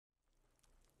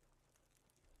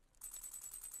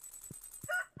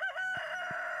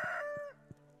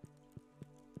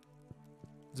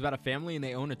It's about a family and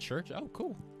they own a church. Oh,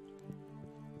 cool.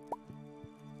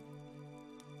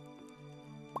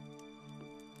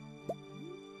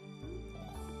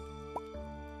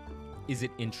 Is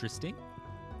it interesting?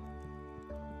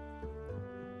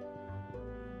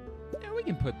 Yeah, we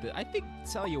can put the. I think.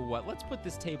 Tell you what. Let's put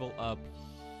this table up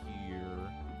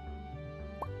here.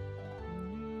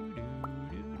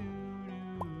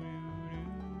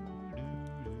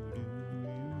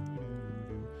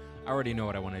 I already know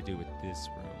what I want to do with this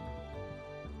room.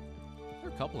 There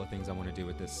are a couple of things I want to do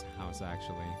with this house,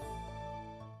 actually.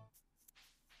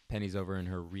 Penny's over in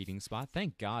her reading spot.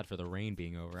 Thank God for the rain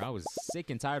being over. I was sick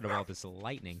and tired of all this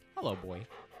lightning. Hello, boy.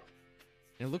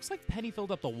 And it looks like Penny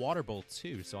filled up the water bowl,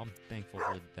 too, so I'm thankful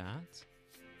for that.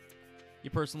 You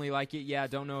personally like it? Yeah,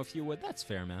 don't know if you would. That's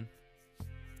fair, man.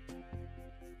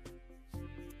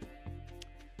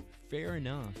 Fair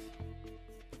enough.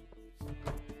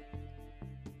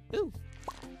 Ooh.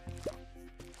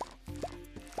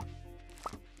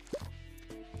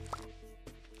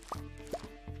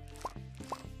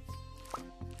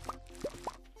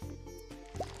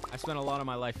 I spent a lot of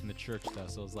my life in the church, though,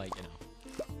 so it was like, you know,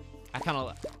 I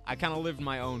kind of lived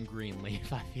my own green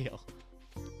leaf, I feel.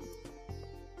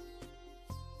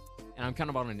 And I'm kind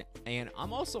of on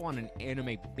I'm also on an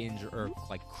anime binge or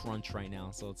like crunch right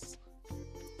now, so it's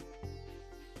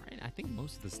right. I think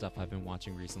most of the stuff I've been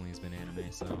watching recently has been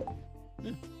anime, so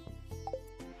yeah.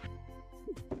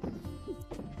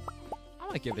 I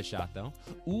might give it a shot though.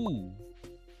 Ooh.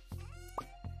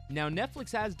 Now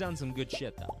Netflix has done some good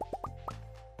shit though.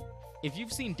 If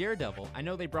you've seen Daredevil, I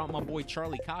know they brought my boy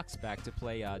Charlie Cox back to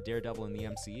play Daredevil in the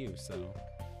MCU, so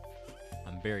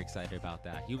I'm very excited about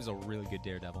that. He was a really good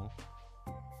Daredevil.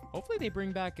 Hopefully they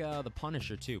bring back the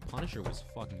Punisher too. Punisher was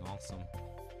fucking awesome.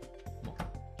 Come on.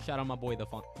 Shout out my boy the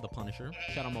Punisher.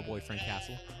 Shout out my boy Frank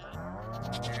Castle.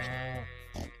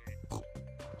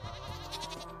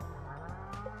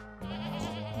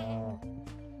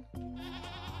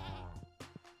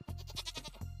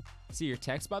 See your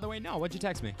text, by the way? No, what'd you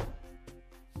text me?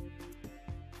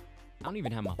 I don't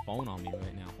even have my phone on me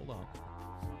right now. Hold on.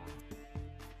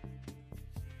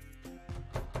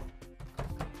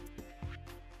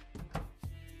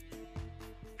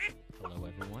 Hello,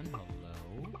 everyone. Hello.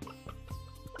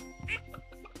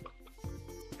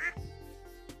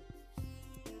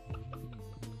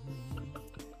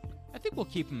 I think we'll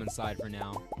keep them inside for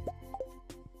now.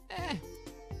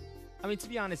 I mean, to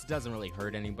be honest, it doesn't really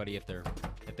hurt anybody if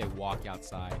they walk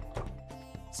outside.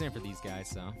 Same for these guys,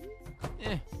 so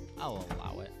I'll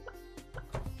allow it.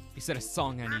 You said a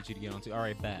song I need you to get onto. All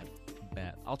right, bet.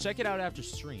 I'll check it out after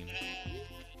stream.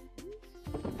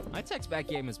 My text back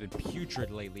game has been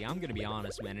putrid lately. I'm gonna be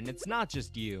honest, man, and it's not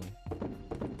just you.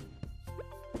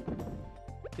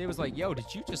 Dave was like, "Yo, did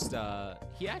you just?"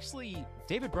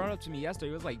 David brought it up to me yesterday.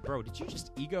 He was like, "Bro, did you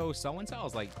just ego so and so?" I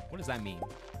was like, "What does that mean?"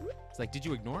 It's like, "Did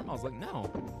you ignore him?" I was like,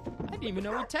 "No, I didn't even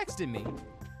know he texted me."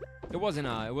 It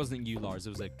wasn't you, Lars.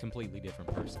 It was a completely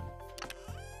different person.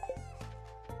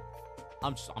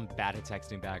 I'm bad at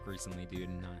texting back recently, dude,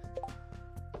 and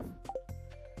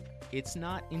it's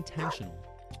not intentional.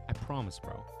 I promise,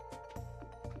 bro.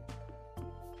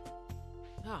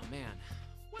 Oh man,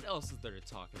 what else is there to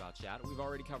talk about, chat? We've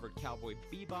already covered Cowboy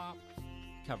Bebop,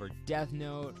 covered Death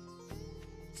Note.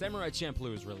 Samurai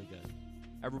Champloo is really good.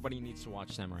 Everybody needs to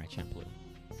watch Samurai Champloo.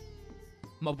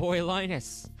 My boy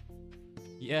Linus.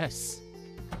 Yes.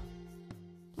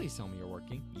 Please tell me you're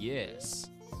working. Yes.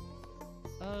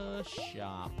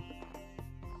 Shop.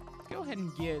 Go ahead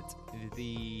and get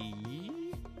the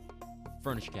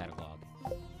furniture catalog.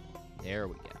 There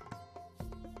we go.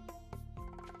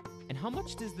 And how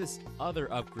much does this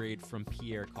other upgrade from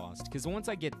Pierre cost? Because once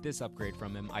I get this upgrade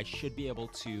from him, I should be able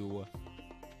to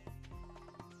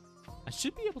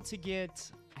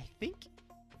get, I think,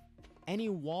 any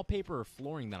wallpaper or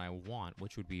flooring that I want,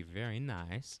 which would be very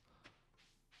nice.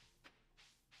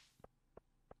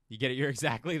 You get it? You're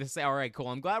exactly the same. All right, cool.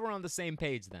 I'm glad we're on the same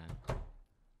page then.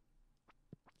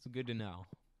 It's good to know.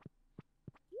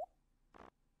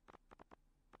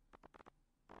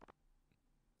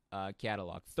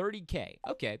 Catalog. 30K.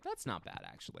 Okay, that's not bad,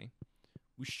 actually.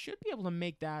 We should be able to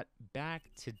make that back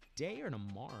today or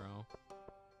tomorrow.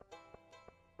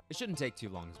 It shouldn't take too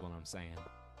long is what I'm saying.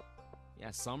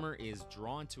 Yeah, summer is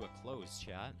drawn to a close,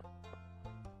 chat.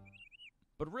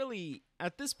 But really,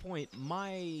 at this point,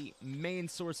 my main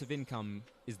source of income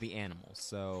is the animals,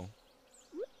 so...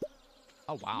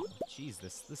 Oh, wow. Jeez,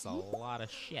 this is a lot of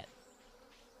shit.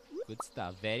 Good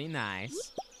stuff. Very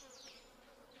nice.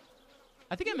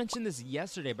 I think I mentioned this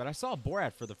yesterday, but I saw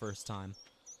Borat for the first time.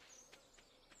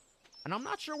 And I'm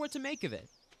not sure what to make of it.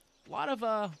 A lot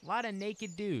of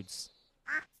naked dudes.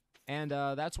 And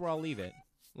that's where I'll leave it.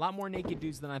 A lot more naked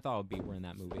dudes than I thought would be were in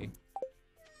that movie.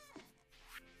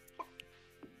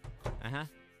 Uh-huh.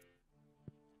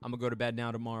 I'm gonna go to bed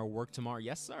now tomorrow, work tomorrow.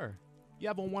 Yes, sir. You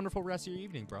have a wonderful rest of your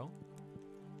evening, bro.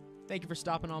 Thank you for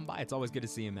stopping on by. It's always good to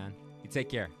see you, man. You take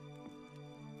care.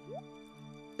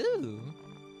 Ooh.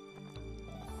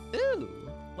 Ooh.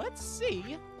 Let's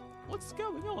see what's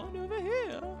going on over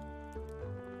here.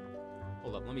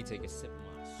 Hold up, let me take a sip of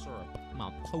my syrup,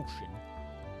 my potion.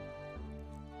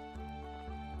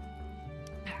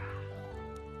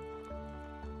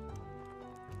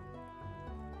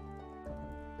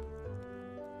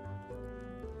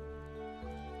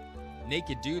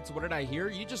 Naked dudes, what did I hear?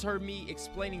 You just heard me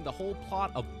explaining the whole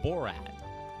plot of Borat.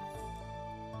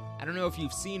 I don't know if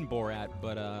you've seen Borat,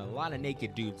 but a lot of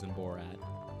naked dudes in Borat.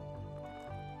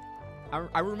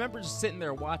 I remember just sitting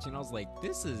there watching. I was like,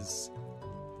 this is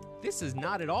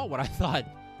not at all what I thought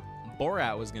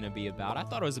Borat was gonna be about. I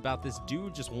thought it was about this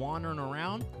dude just wandering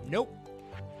around. Nope.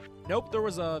 Nope, there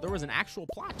was an actual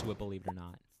plot to it, believe it or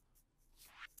not.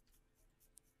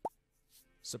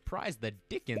 Surprised the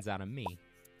dickens out of me.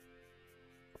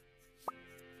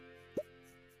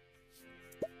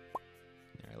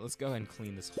 Alright, let's go ahead and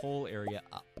clean this whole area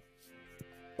up.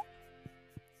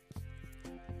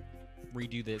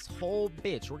 Redo this whole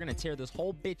bitch. We're gonna tear this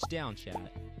whole bitch down,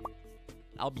 chat.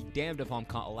 I'll be damned if I'm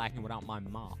lacking without my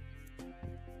mom.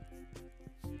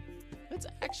 Let's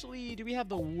actually, do we have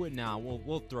the wood now?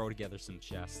 We'll throw together some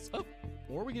chests. Oh,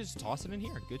 or we can just toss it in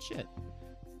here. Good shit.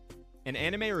 An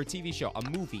anime or a TV show? A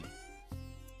movie.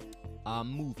 A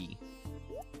movie.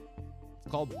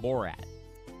 It's called Borat.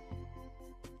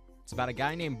 It's about a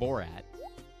guy named Borat.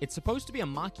 It's supposed to be a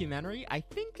mockumentary. I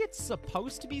think it's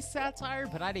supposed to be satire,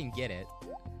 but I didn't get it.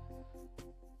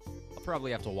 I'll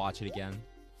probably have to watch it again.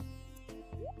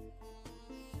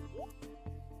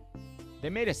 They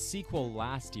made a sequel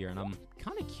last year, and I'm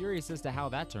kind of curious as to how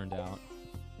that turned out.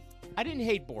 I didn't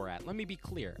hate Borat, let me be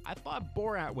clear. I thought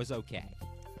Borat was okay.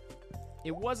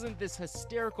 It wasn't this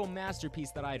hysterical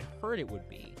masterpiece that I'd heard it would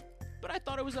be, but I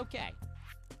thought it was okay.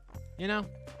 You know?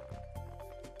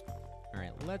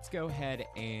 Alright, let's go ahead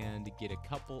and get a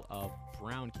couple of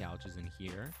brown couches in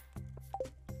here.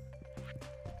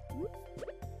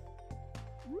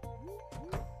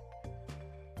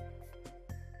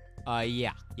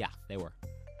 Yeah, they were.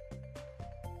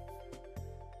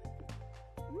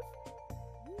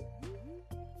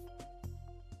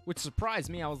 Which surprised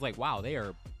me. I was like, wow, they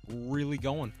are really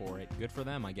going for it. Good for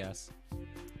them, I guess.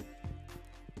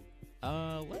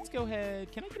 Let's go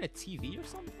ahead. Can I get a TV or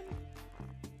something?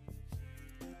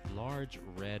 Large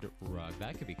red rug.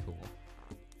 That could be cool.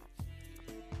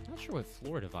 Not sure what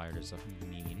floor dividers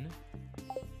mean.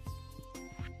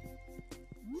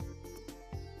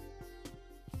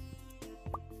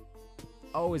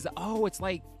 Oh, is that, oh, it's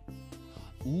like,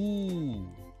 ooh.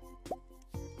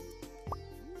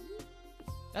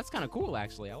 That's kind of cool,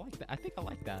 actually. I like that. I think I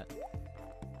like that.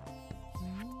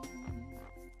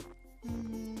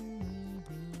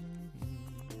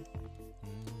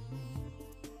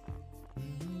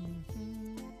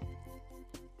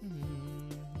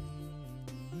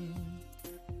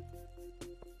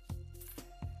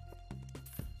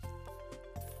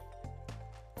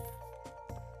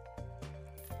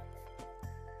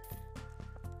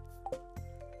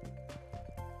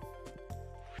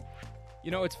 You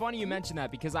know, it's funny you mention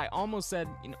that because I almost said,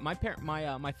 you know, my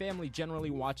family generally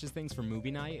watches things for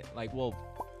movie night. Like, we'll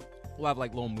have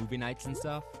like little movie nights and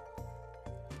stuff.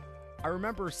 I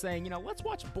remember saying, you know, let's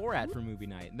watch Borat for movie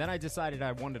night. And then I decided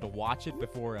I wanted to watch it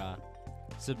before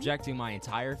subjecting my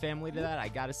entire family to that. I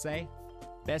gotta say,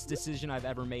 best decision I've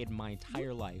ever made in my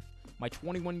entire life. My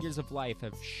 21 years of life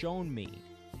have shown me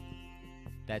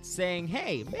that saying,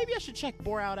 hey, maybe I should check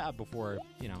Borat out before,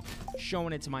 you know,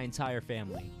 showing it to my entire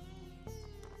family.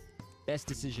 Best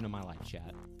decision of my life,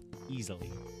 chat.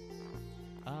 Easily.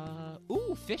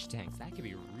 Ooh, fish tanks. That could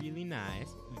be really nice.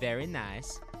 Very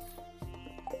nice.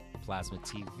 Plasma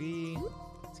TV.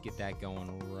 Let's get that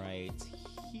going right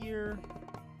here.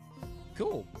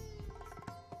 Cool.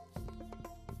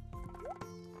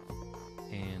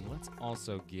 And let's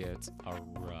also get a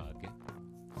rug.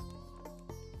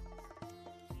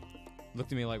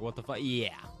 Looked at me like, what the fuck? Yeah.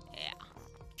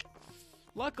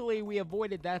 Luckily, we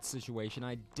avoided that situation.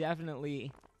 I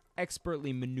definitely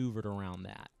expertly maneuvered around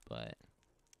that, but...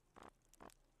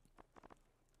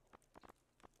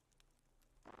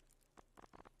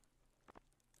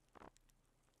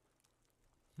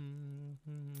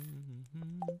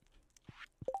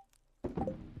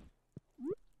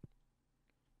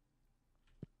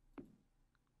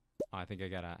 Oh, I think I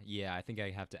gotta... Yeah, I think I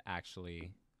have to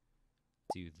actually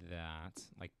do that.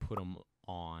 Like, put them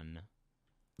on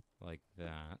like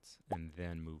that, and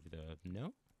then move the...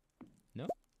 No? No?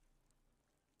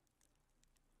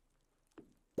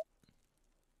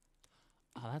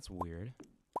 Oh, that's weird.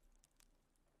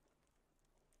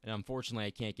 And unfortunately,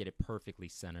 I can't get it perfectly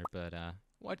centered, but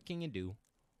what can you do?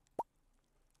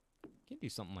 Can do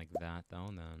something like that, though,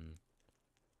 and then...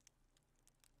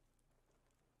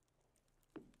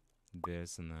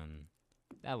 this, and then...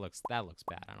 That looks bad.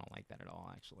 I don't like that at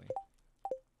all, actually.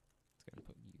 It's gonna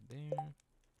put you there.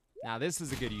 Now, this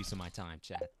is a good use of my time,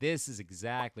 chat. This is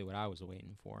exactly what I was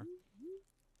waiting for.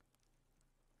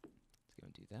 It's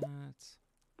gonna do that.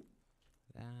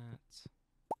 Let's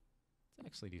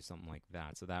actually do something like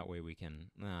that, so that way we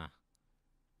can...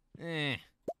 I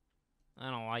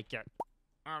don't like it.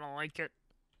 I don't like it.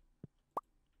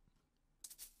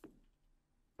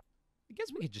 I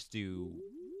guess we could just do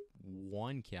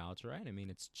one couch, right? I mean,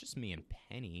 it's just me and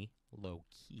Penny,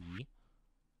 low-key.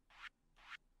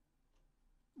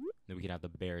 Then we could have the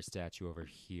bear statue over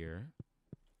here.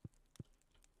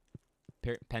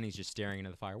 Penny's just staring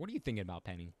into the fire. What are you thinking about,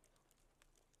 Penny?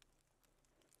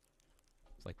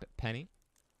 It's like, Penny?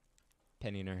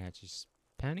 Penny in her head, she's...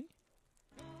 Penny?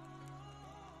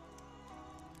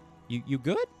 You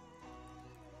good?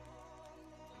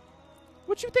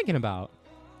 What you thinking about?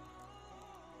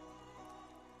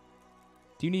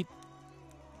 Do you need...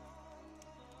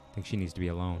 I think she needs to be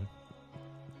alone.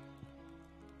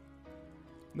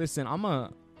 Listen, I'm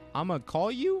a call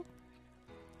you.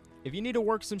 If you need to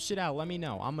work some shit out, let me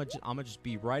know. I'm a just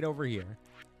be right over here.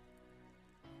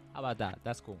 How about that?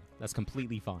 That's cool. That's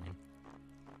completely fine.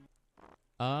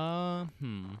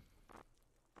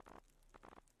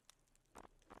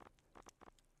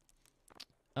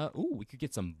 Ooh, we could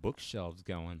get some bookshelves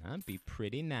going. That'd be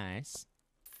pretty nice.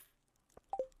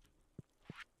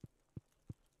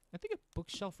 I think a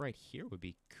bookshelf right here would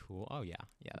be cool. Oh, yeah.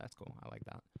 Yeah, that's cool. I like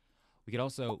that. We could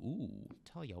also,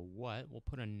 tell you what, we'll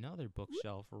put another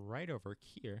bookshelf right over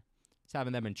here. It's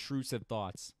having them intrusive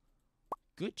thoughts.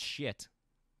 Good shit.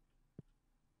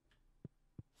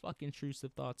 Fuck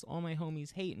intrusive thoughts. All my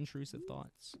homies hate intrusive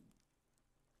thoughts.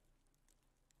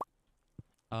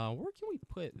 Where can we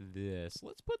put this?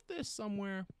 Let's put this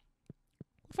somewhere.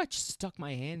 What if I just stuck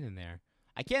my hand in there?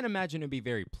 I can't imagine it'd be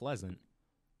very pleasant.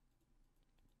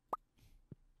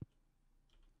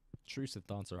 Intrusive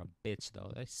thoughts are a bitch,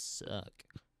 though. They suck.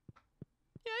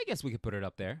 Yeah, I guess we could put it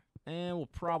up there. And we'll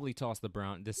probably toss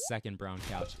this second brown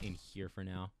couch in here for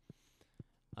now.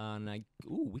 And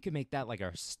we could make that like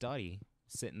our study.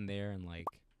 Sitting there and like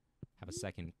have a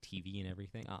second TV and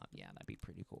everything. Oh, yeah, that'd be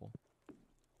pretty cool.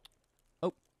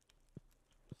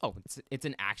 Oh, it's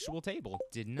an actual table.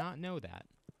 Did not know that.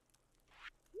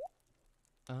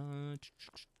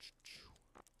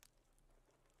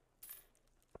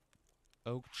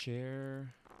 Oak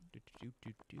chair.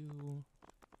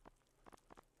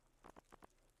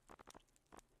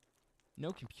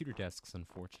 No computer desks,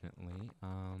 unfortunately.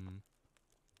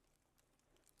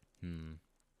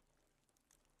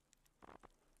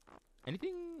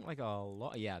 Anything like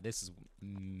yeah, this is...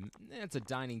 it's a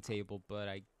dining table, but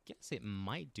I guess it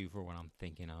might do for what I'm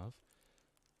thinking of.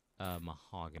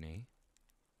 Mahogany.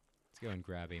 Let's go and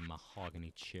grab a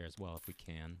mahogany chair as well if we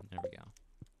can. There we go.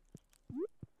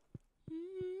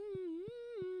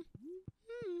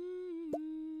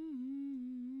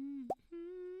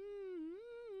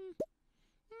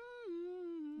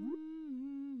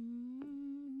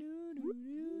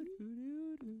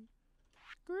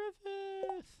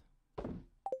 Griffith!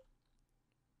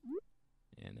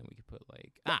 And then we could put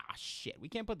like... Ah, shit. We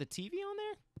can't put the TV on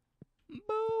there?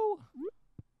 Boo!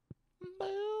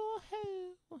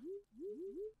 Boo-hoo!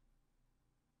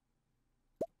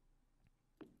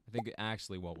 I think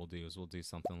actually what we'll do is we'll do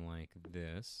something like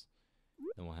this.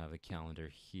 Then we'll have the calendar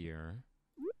here.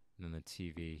 And then the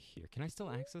TV here. Can I still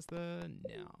access the...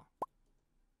 No.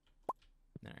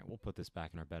 Alright, we'll put this back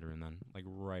in our bedroom then. Like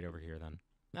right over here then.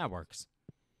 That works.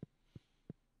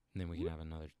 And then we can have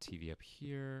another TV up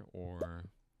here, or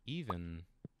even...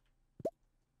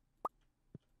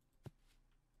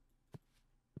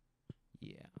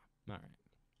 Yeah, alright.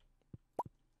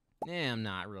 Yeah, I'm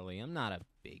not really. I'm not a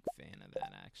big fan of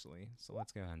that, actually. So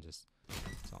let's go ahead and just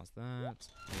toss that, and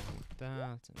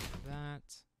that, and that.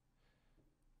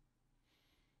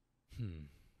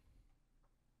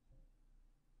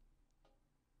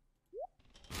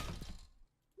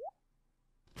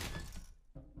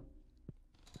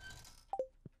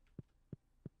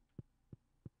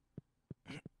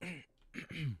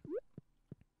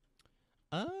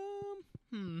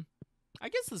 I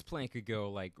guess this plant could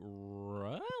go like,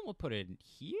 we'll put it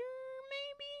here,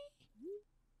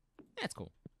 maybe? That's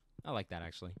cool. I like that,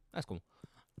 actually. That's cool.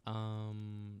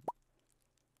 Perfect.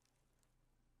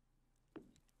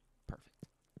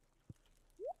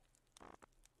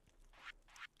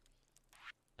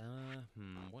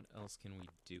 What else can we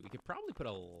do? We could probably put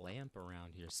a lamp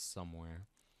around here somewhere.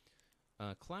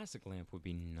 Classic lamp would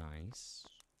be nice.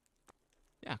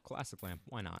 Yeah, classic lamp.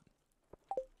 Why not?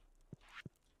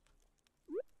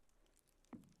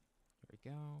 There we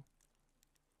go.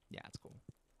 Yeah, it's cool.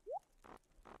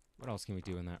 What else can we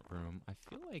do in that room? I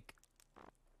feel like...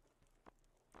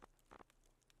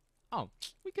 Oh,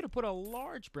 we could have put a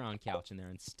large brown couch in there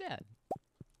instead.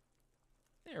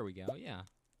 There we go, yeah.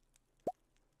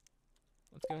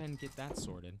 Let's go ahead and get that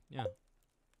sorted. Yeah.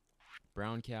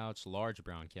 Brown couch, large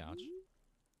brown couch.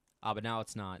 Ah, but now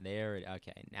it's not. There.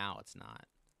 Okay, now it's not.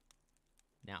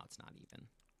 Now it's not even.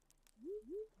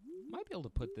 Might be able to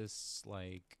put this,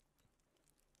 like...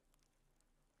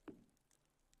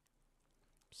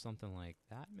 something like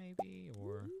that, maybe?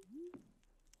 Or...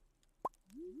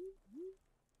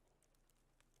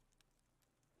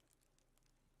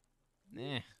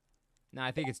 Nah. No,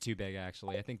 I think it's too big,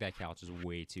 actually. I think that couch is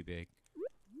way too big.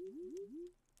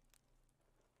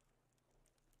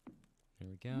 There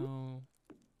we go.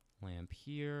 Lamp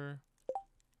here.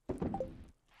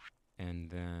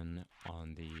 And then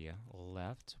on the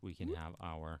left, we can have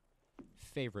our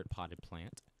favorite potted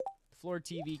plant. Floor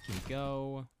TV can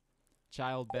go.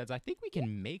 Child beds. I think we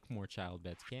can make more child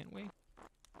beds, can't we?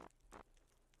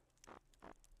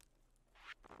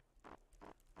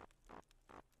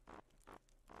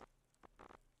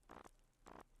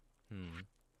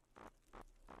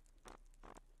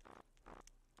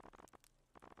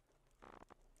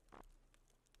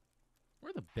 Where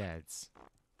are the beds?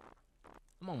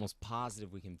 I'm almost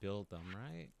positive we can build them,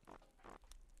 right?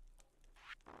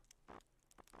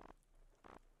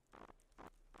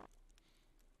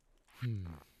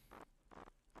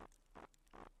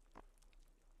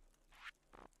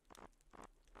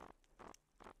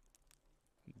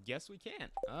 Guess we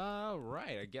can't.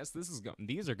 Right. I guess this is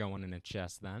these are going in a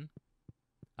chest then.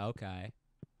 Okay.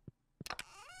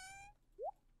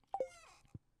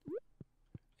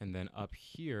 And then up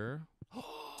here,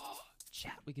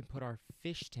 chat, we can put our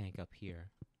fish tank up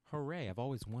here. Hooray, I've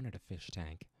always wanted a fish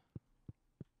tank.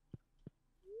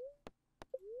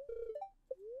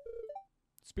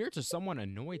 Spirits are somewhat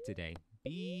annoyed today.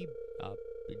 GG's.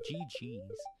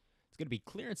 It's going to be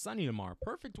clear and sunny tomorrow.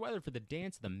 Perfect weather for the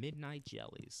dance of the midnight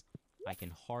jellies. I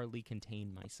can hardly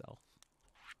contain myself.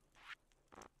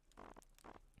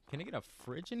 Can I get a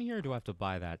fridge in here, or do I have to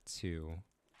buy that too?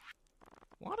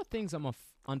 A lot of things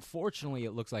unfortunately,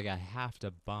 it looks like I have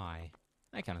to buy.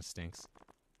 That kind of stinks.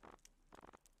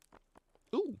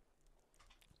 Ooh!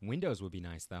 Windows would be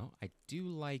nice, though. I do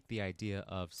like the idea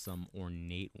of some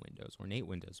ornate windows. Ornate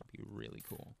windows would be really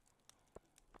cool.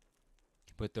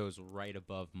 Put those right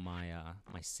above my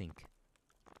my sink.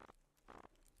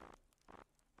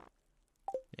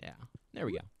 Yeah, there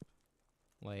we go.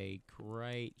 Like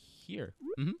right here.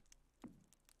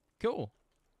 Cool.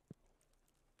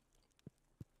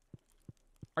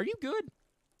 Are you good?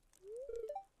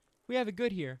 We have it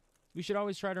good here. We should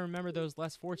always try to remember those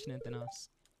less fortunate than us.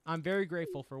 I'm very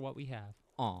grateful for what we have.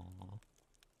 Aww.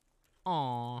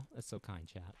 Aww. That's so kind,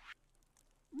 chat.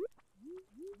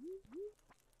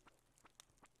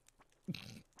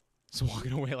 Just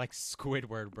walking away like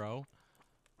Squidward, bro.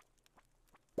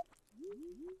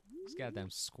 He's got them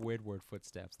Squidward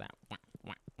footsteps. That wah,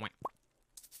 wah, wah.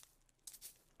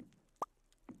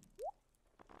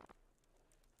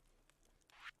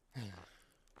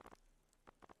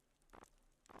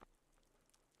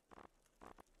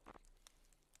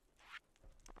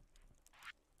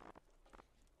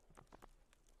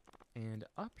 And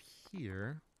up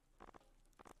here,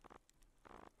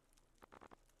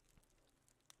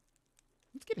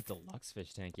 let's get a deluxe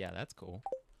fish tank. Yeah, that's cool.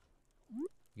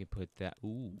 You can put that.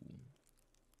 Ooh.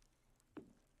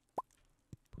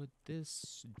 Put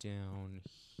this down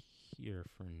here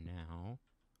for now.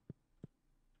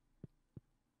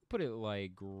 Put it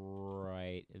like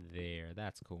right there.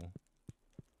 That's cool.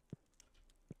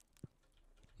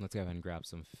 Let's go ahead and grab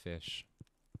some fish.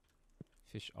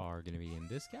 Fish are going to be in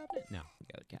this cabinet? No,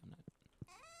 the other cabinet.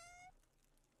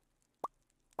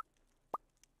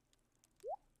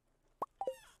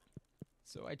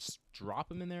 So I just drop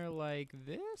them in there like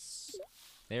this.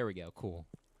 There we go. Cool.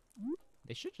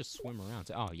 They should just swim around.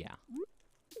 Oh, yeah.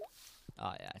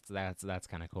 Oh, yeah. That's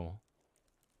kind of cool.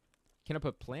 Can I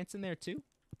put plants in there, too?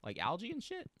 Like algae and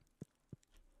shit?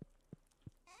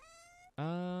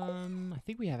 I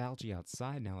think we have algae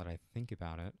outside now that I think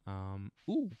about it.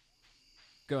 Ooh.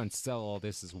 Go and sell all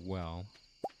this as well.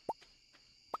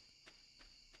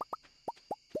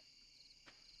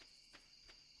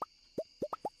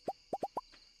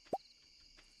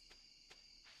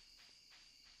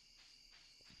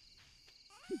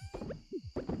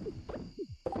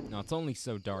 No, it's only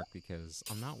so dark because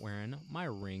I'm not wearing my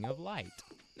ring of light.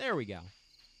 There we go.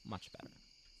 Much better.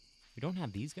 We don't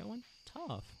have these going?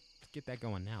 Tough. Let's get that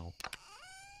going now.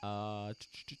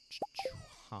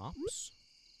 Hops.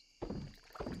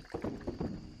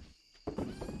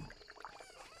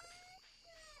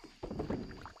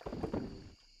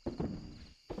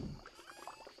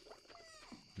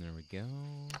 There we go.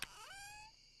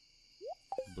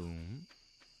 Boom.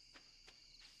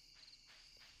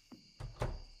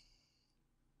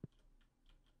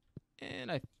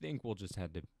 And I think we'll just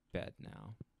head to bed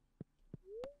now.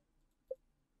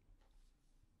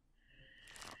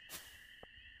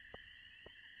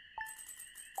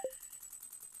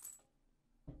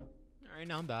 Alright,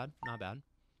 not bad, not bad.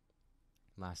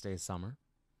 Last day of summer.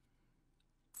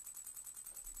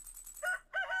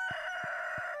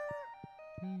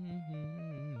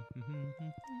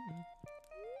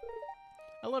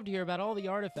 I love to hear about all the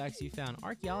artifacts you found.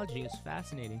 Archaeology is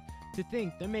fascinating. To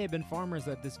think there may have been farmers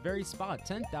at this very spot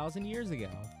 10,000 years ago.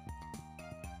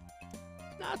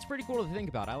 That's pretty cool to think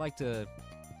about. I wanted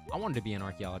to be an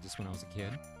archaeologist when I was a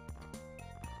kid.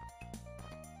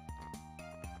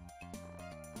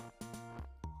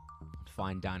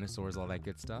 Find dinosaurs, all that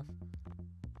good stuff.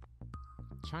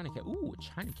 Ooh, a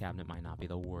china cabinet might not be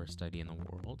the worst idea in the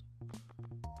world.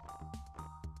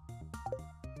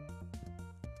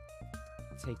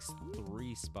 It takes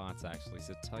 3 spots actually,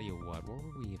 so tell you what, where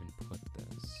would we even put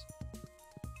this?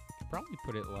 Could probably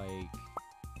put it like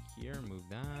here, move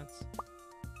that.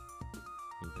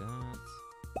 Move that.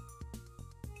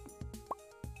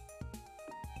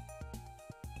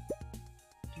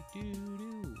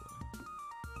 Do-do-do.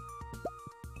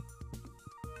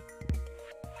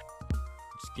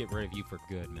 Just get rid of you for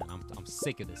good, man. I'm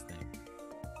sick of this thing.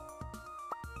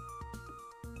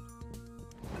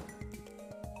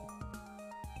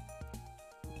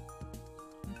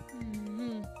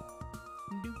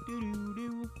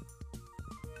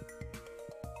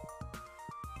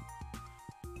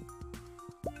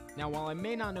 Now, while I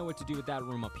may not know what to do with that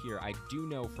room up here, I do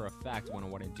know for a fact what I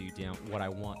want to do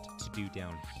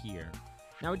down here.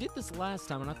 Now, I did this last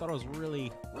time, and I thought it was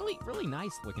really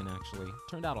nice looking, actually.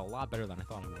 Turned out a lot better than I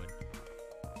thought it would.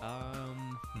 I'll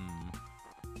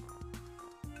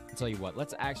tell you what,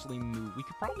 let's actually move. We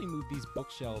could probably move these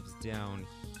bookshelves down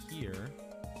here.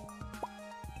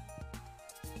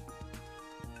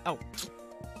 Oh,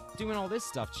 doing all this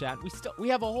stuff, chat. We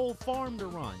have a whole farm to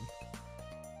run.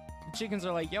 The chickens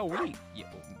are like, yo,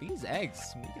 these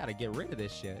eggs, we gotta get rid of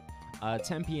this shit.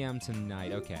 10 p.m.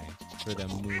 tonight, okay, for the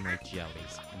moonlight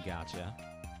jellies. Gotcha.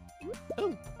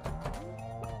 Ooh.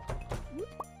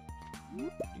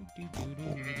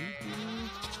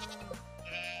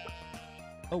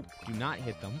 Oh, do not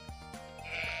hit them.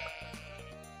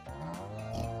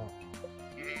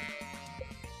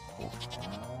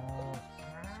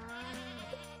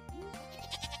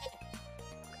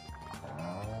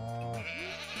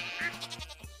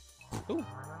 Ooh,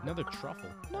 another truffle.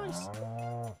 Nice.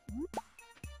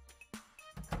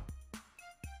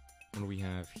 What do we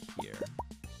have here?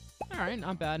 All right,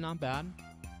 not bad, not bad.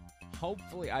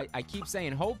 Hopefully, I keep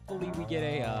saying hopefully we get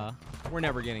a, we're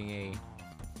never getting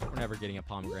a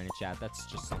pomegranate, chat. That's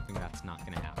just something that's not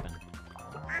gonna happen.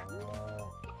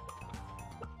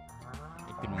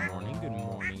 Good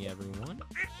morning, everyone.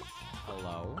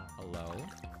 Hello, hello.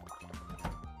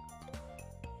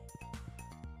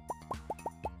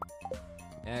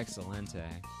 Excellente.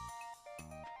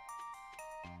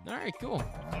 All right, cool.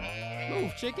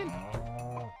 Move, chicken.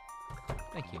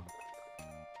 Thank you.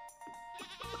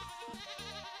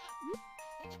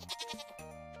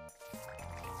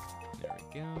 There we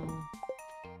go.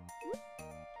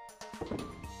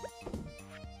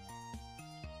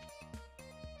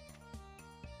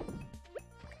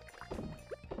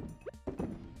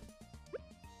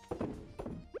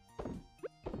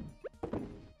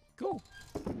 Cool.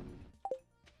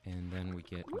 And then we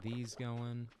get these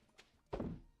going.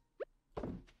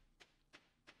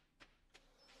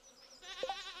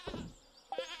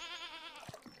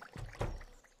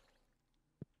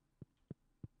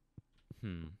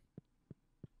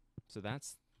 So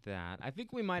that's that. I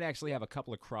think we might actually have a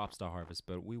couple of crops to harvest,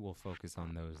 but we will focus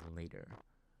on those later.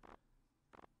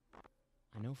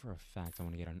 I know for a fact I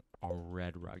want to get a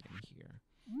red rug in here.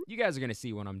 You guys are going to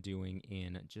see what I'm doing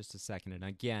in just a second. And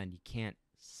again, you can't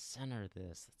center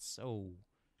this. It's so...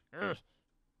 Ugh.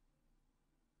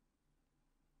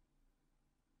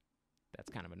 That's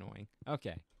kind of annoying.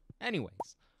 Okay.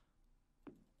 Anyways.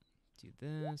 Do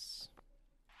this.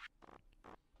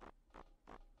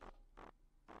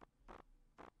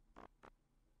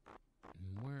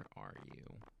 Where are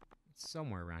you? It's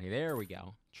somewhere around here. There we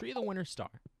go. Tree of the Winter Star.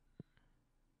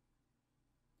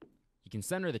 You can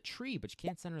center the tree, but you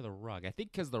can't center the rug. I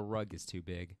think because the rug is too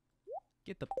big.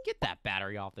 Get that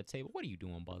battery off the table. What are you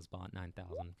doing, Buzzbot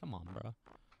 9000? Come on, bro.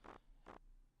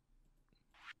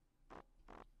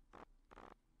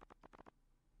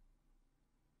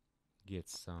 Get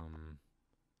some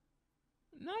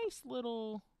nice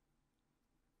little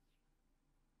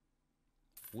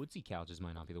woodsy couches.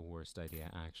 Might not be the worst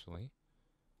idea, actually.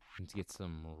 Let's get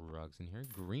some rugs in here.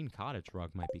 Green cottage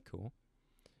rug might be cool.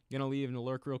 Gonna leave and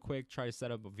lurk real quick. Try to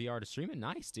set up a VR to stream it.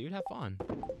 Nice, dude. Have fun.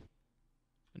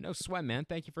 No sweat, man.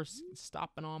 Thank you for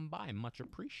stopping on by. Much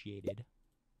appreciated.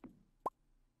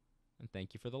 And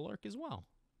thank you for the lurk as well.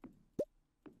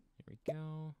 Here we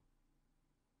go.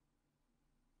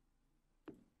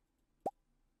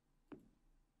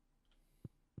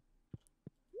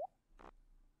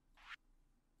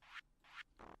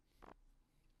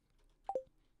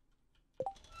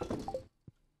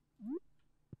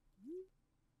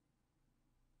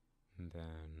 And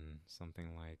then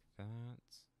something like that.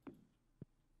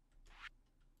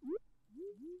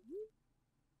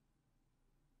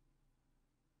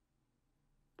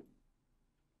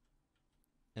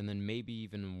 And then maybe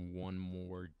even one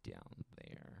more down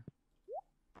there.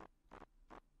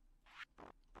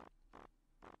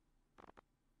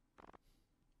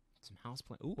 Some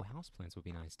houseplants. Ooh, houseplants would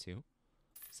be nice too.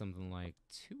 Something like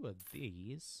 2 of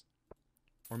these.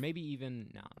 Or maybe even,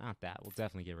 no, not that. We'll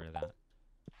definitely get rid of that.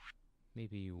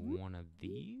 Maybe 1 of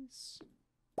these.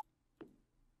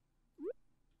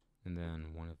 And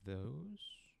then 1 of those.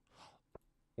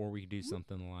 Or we could do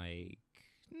something like,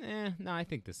 no, I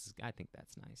think that's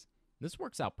nice. This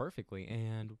works out perfectly.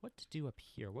 And what to do up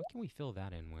here? What can we fill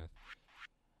that in with?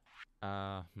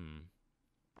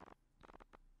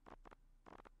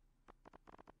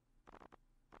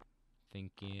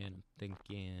 Thinking.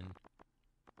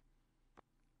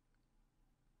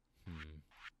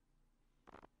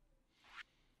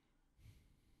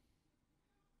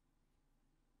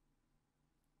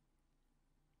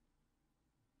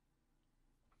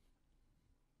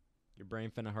 Your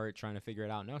brain finna hurt trying to figure it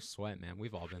out. No sweat, man.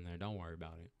 We've all been there. Don't worry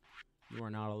about it. You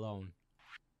are not alone.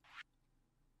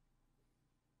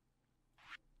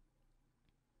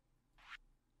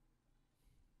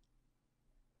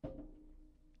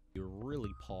 You're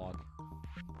really pog.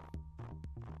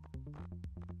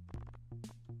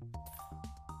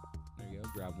 There you go.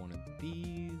 Grab 1 of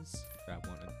these. Grab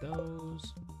 1 of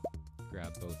those.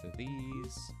 Grab both of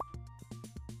these.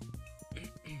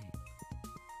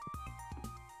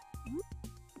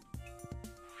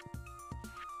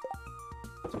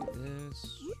 Do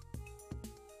this.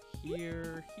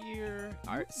 Here.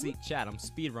 Alright, see, chat, I'm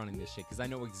speed running this shit because I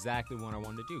know exactly what I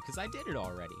wanted to do because I did it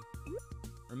already.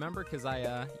 Remember? Because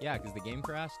because the game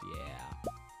crashed? Yeah.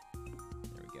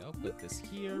 There we go. Put this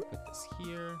here.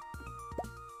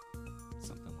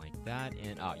 Something like that.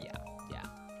 And, oh, yeah.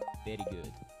 Very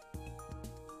good.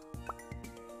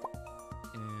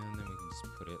 And then we can just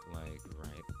put it, like,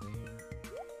 right there.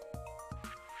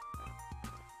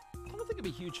 I don't think I'm a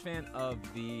huge fan of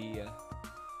the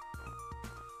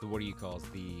what do you call it?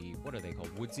 What are they called?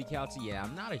 Woodsy couches? Yeah,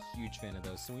 I'm not a huge fan of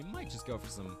those, so we might just go for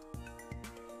some...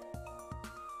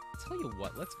 Tell you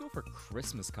what, let's go for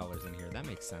Christmas colors in here. That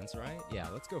makes sense, right? Yeah,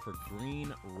 let's go for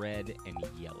green, red, and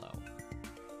yellow.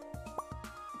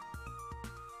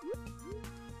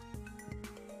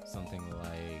 Something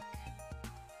like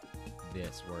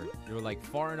this, where you're like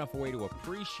far enough away to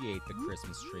appreciate the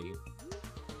Christmas tree,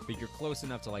 but you're close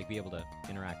enough to like be able to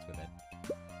interact with it.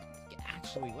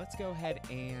 Actually, let's go ahead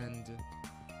and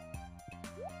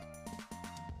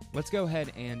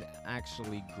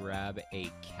actually grab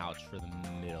a couch for the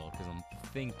middle, because I'm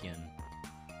thinking,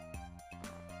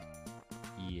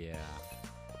 yeah.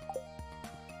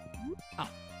 Oh,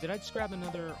 did I just grab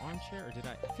another armchair, or did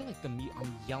I feel like I'm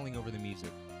yelling over the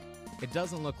music. It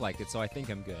doesn't look like it, so I think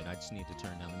I'm good. I just need to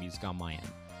turn down the music on my end.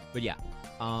 But yeah,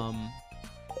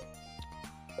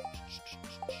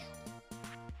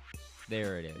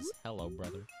 there it is. Hello,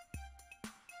 brother.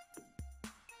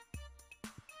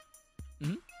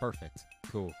 Perfect.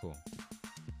 Cool.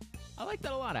 I like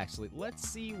that a lot, actually. Let's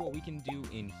see what we can do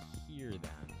in here,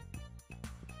 then.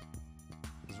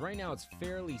 Because right now it's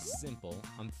fairly simple.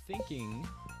 I'm thinking...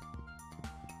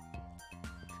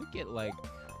 Could get, like...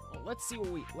 Well, let's see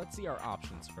our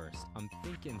options first. I'm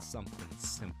thinking something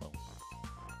simple.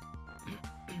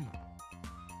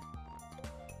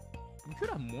 We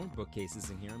could have more bookcases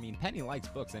in here. I mean, Penny likes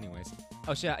books anyways.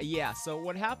 Oh, shit. Yeah, so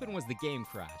what happened was the game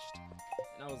crashed.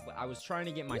 And I was trying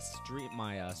to get my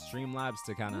Streamlabs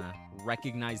to kind of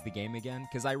recognize the game again,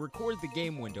 because I record the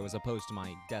game window as opposed to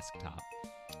my desktop.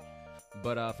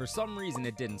 But for some reason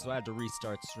it didn't, so I had to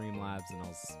restart Streamlabs, and I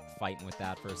was fighting with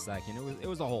that for a second. It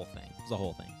was a whole thing. It was a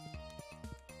whole thing.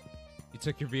 You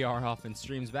took your VR off and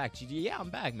streams back. GG, yeah, I'm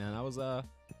back, man. I was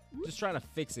just trying to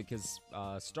fix it because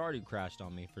Stardew crashed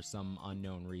on me for some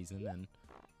unknown reason, and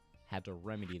had to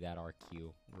remedy that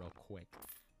RQ real quick.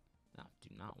 No, do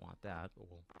not want that, but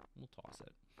we'll toss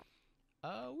it.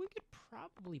 We could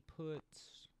probably put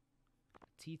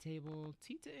tea table,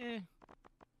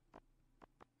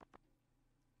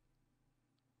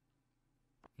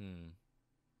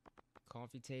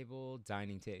 coffee table,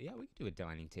 dining table. Yeah, we could do a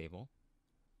dining table.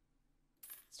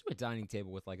 Let's do a dining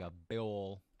table with like a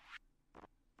bill.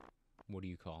 What do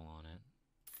you call on it?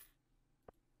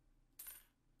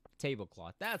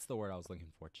 Tablecloth. That's the word I was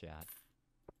looking for, chat.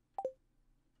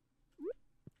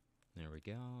 There we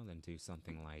go. Then do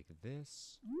something like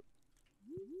this.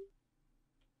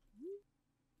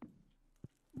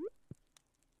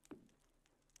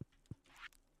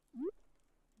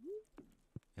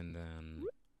 And then...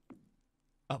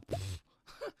 Oh.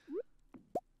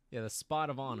 Yeah, the spot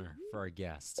of honor for our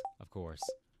guest, of course.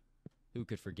 Who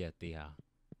could forget the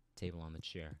table on the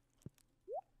chair?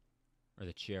 Or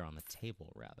the chair on the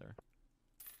table, rather.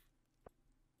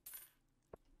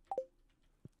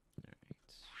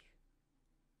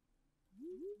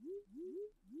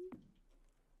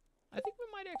 I think we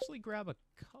might actually grab a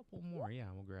couple more.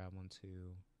 Yeah, we'll grab 1, 2.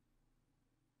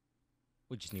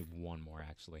 We just need one more,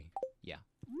 actually. Yeah.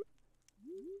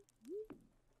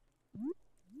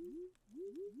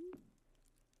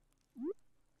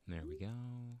 There we go.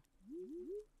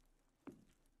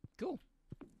 Cool.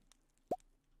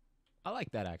 I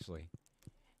like that, actually.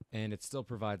 And it still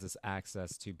provides us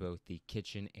access to both the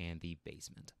kitchen and the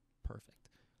basement. Perfect.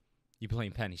 You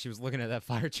playing Penny. She was looking at that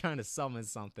fire trying to summon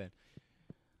something.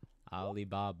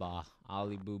 Alibaba,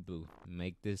 Ali Boo Boo,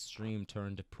 make this stream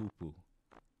turn to poo poo.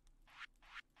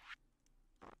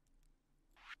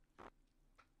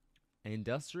 An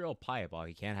industrial pipe. Oh,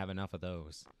 you can't have enough of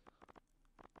those.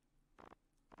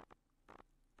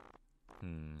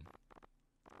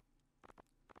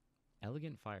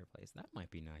 Elegant fireplace. That might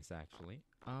be nice, actually.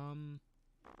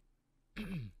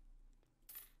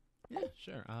 Yeah,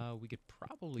 sure. We could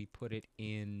probably put it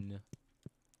in...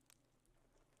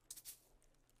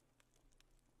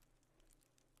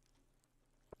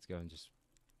 Let's go and just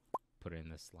put it in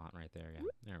this slot right there. Yeah,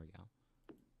 there we go.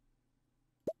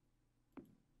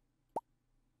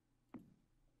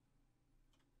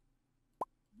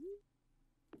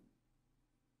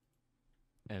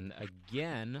 And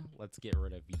again, let's get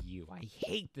rid of you. I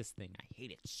hate this thing. I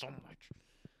hate it so much.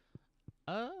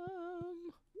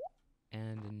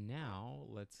 And now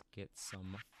let's get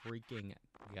some freaking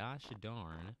gosh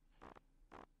darn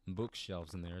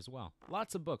bookshelves in there as well.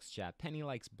 Lots of books, chat. Penny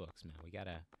likes books, man. We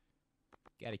gotta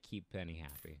keep Penny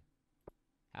happy.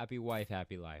 Happy wife,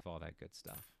 happy life, all that good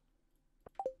stuff.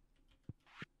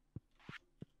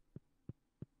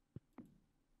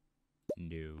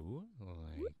 No,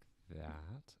 like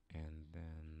that, and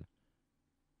then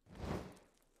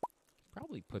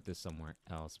probably put this somewhere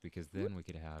else because then we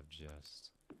could have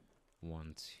just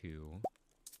 1, 2.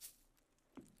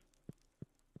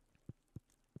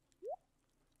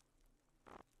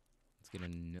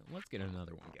 Let's get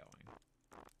another one going.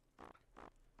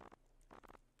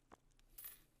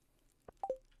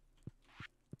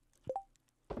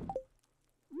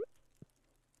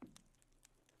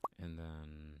 And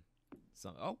then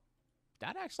some. Oh,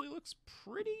 that actually looks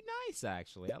pretty nice.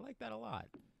 Actually, I like that a lot.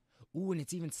 Ooh, and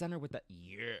it's even centered with the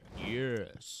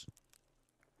yes,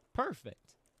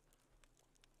 perfect.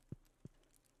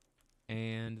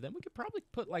 And then we could probably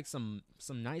put like some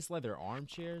nice leather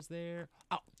armchairs there.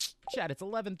 Oh, chat, it's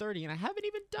 11:30 and I haven't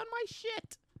even done my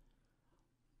shit.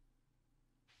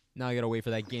 Now I gotta wait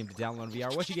for that game to download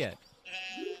VR. What you get?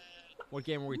 What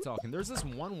game are we talking? There's this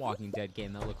one Walking Dead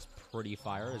game that looks pretty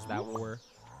fire. Is that what we're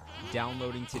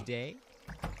downloading today?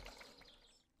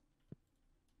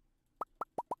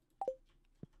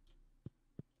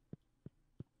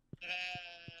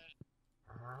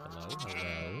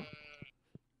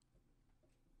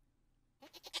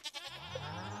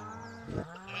 Hello,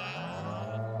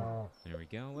 hello. There we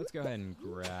go. Let's go ahead and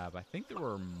grab. I think there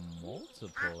were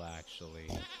multiple, actually.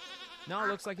 No, it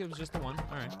looks like it was just the one.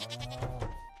 All right.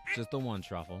 Just the one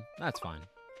truffle. That's fine.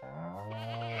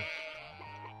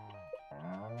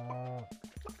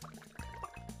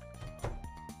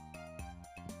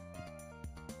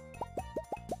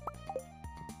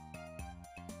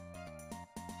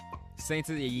 Saints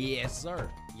of the yes,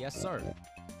 sir. Yes, sir.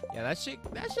 Yeah, that shit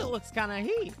looks kind of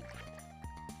heat.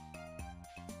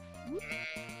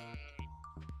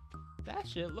 That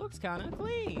shit looks kind of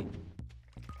clean.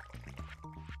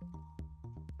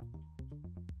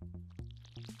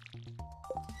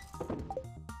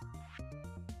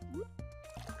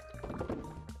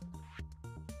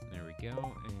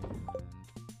 go.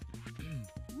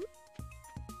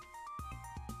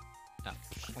 And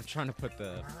I'm trying to put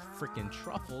the freaking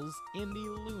truffles in the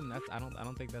loom. That's I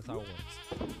don't think that's how it works.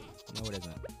 No, it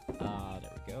isn't.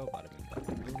 There we go. Bada bing, bada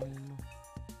boom.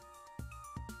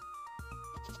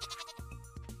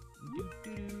 Do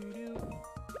do do do.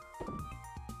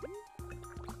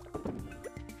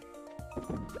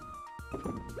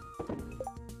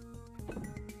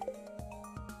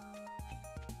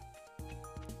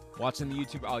 Watching the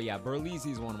YouTube. Oh yeah,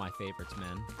 Burleezy's one of my favorites,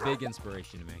 man. Big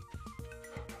inspiration to me.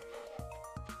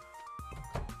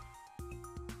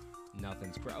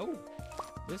 Nothing's oh,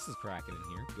 this is cracking in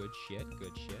here. Good shit,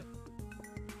 good shit.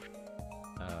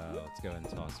 Let's go ahead and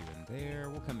toss you in there.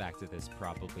 We'll come back to this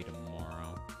probably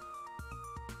tomorrow.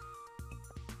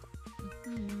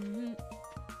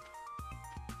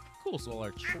 Cool, so all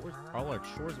our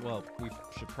chores, well, we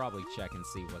should probably check and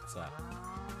see what's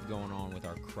going on with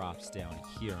our crops down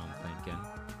here, I'm thinking.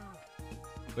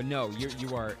 But no,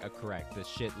 you are correct. The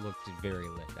shit looked very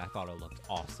lit. I thought it looked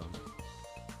awesome.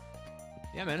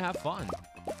 Yeah, man, have fun.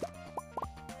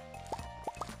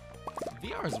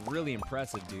 VR is really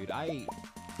impressive, dude. I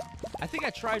think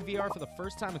I tried VR for the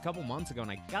first time a couple months ago,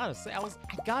 and I gotta say, I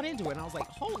got into it, and I was like,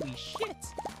 holy shit!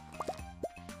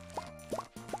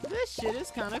 This shit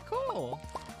is kind of cool.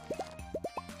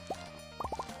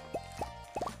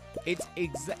 It's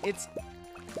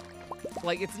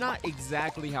not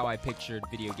exactly how I pictured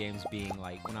video games being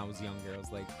like when I was younger. I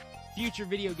was like, future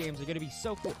video games are gonna be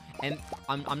so cool. And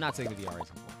I'm not saying the VR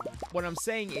isn't cool. What I'm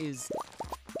saying is,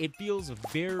 it feels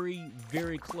very,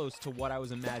 very close to what I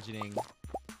was imagining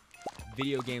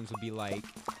video games would be like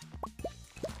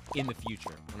in the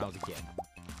future when I was a kid.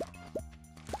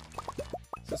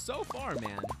 So far,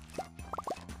 man,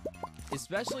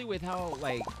 especially with how,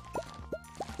 like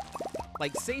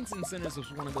Saints and Sinners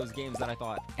was one of those games that I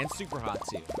thought, and Super Hot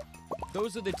too.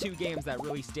 Those are the two games that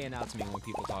really stand out to me when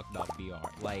people talk about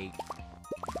VR. Like,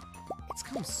 it's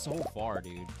come so far,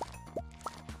 dude.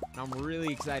 And I'm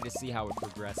really excited to see how it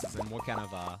progresses and what kind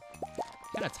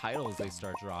of titles they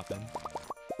start dropping.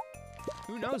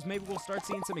 Who knows? Maybe we'll start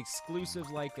seeing some exclusives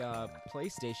like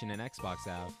PlayStation and Xbox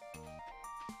have.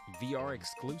 VR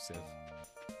exclusive.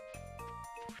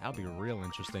 That'll be real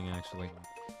interesting, actually.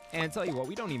 And tell you what,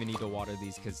 we don't even need to water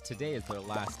these because today is their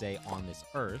last day on this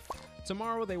earth.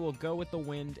 Tomorrow they will go with the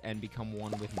wind and become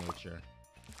one with nature.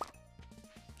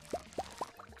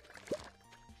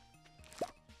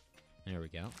 There we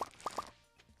go.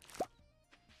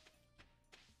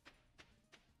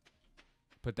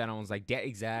 Put that on, was like, yeah,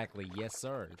 exactly, yes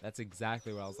sir. That's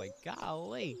exactly what I was like,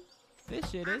 golly, this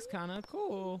shit is kind of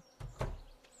cool.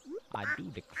 I do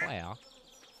declare.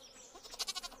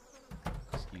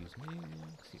 Excuse me.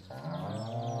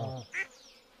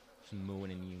 Just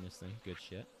moving in unison. Good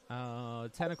shit.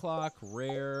 10 o'clock,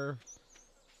 rare.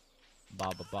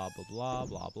 Blah, blah, blah, blah, blah,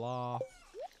 blah, blah.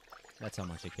 That's how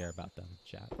much I care about them,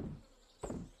 chat.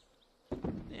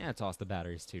 Yeah, toss the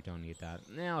batteries too. Don't need that.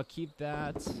 Now I'll keep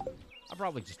that. I'll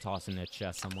probably just toss in a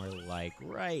chest somewhere like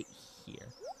right here.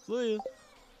 See ya.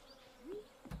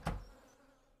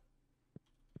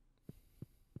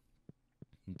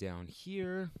 Down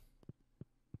here.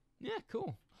 Yeah,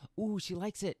 cool. Ooh, she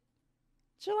likes it.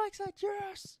 She likes it,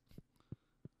 yes.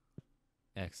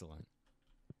 Excellent.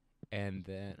 And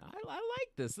then, I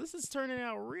like this. This is turning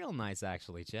out real nice,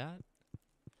 actually, chat.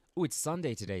 Ooh, it's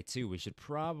Sunday today, too. We should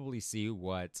probably see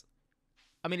what...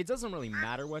 I mean, it doesn't really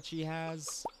matter what she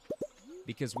has,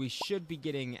 because we should be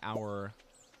getting our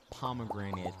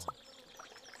pomegranate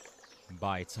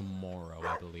by tomorrow,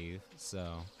 I believe.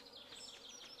 So,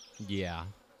 yeah.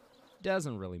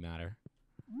 Doesn't really matter.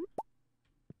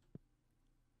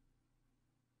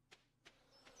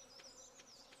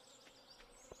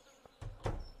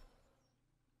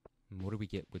 What do we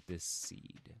get with this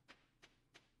seed?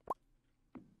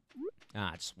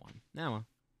 Ah, just one. Now,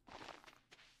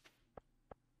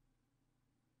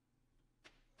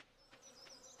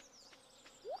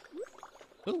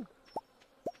 well. Ooh.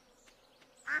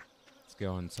 Let's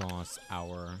go and toss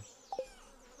our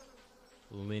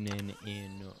linen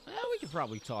in. Well, we could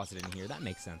probably toss it in here. That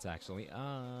makes sense, actually.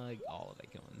 All of it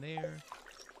going there.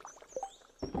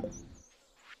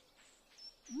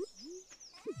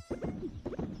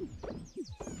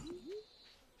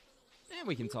 And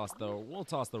we can toss we'll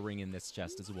toss the ring in this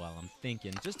chest as well, I'm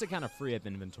thinking, just to kind of free up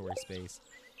inventory space.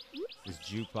 This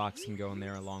jukebox can go in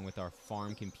there along with our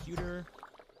farm computer.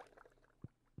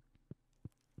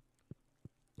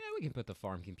 Yeah, we can put the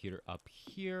farm computer up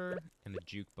here and the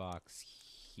jukebox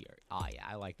here. Ah, yeah,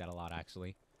 I like that a lot,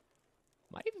 actually.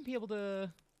 Might even be able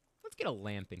to... Let's get a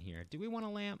lamp in here. Do we want a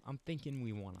lamp? I'm thinking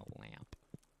we want a lamp.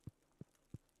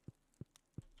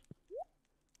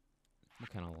 What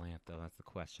kind of lamp, though? That's the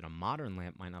question. A modern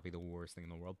lamp might not be the worst thing in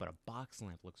the world, but a box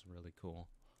lamp looks really cool.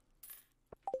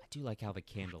 I do like how the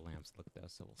candle lamps look, though,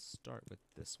 so we'll start with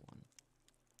this one.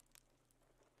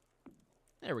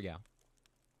 There we go.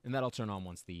 And that'll turn on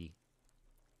once the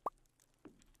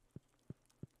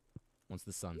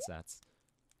sun sets.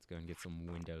 Let's go and get some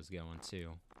windows going,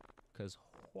 too. Because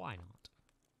why not?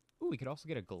 Ooh, we could also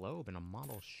get a globe and a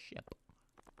model ship.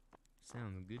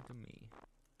 Sounds good to me.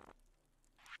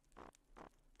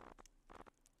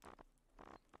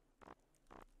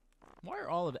 Why are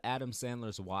all of Adam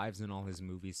Sandler's wives in all his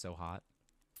movies so hot?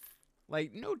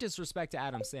 Like, no disrespect to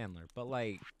Adam Sandler, but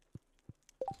like,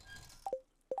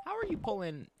 how are you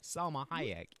pulling Salma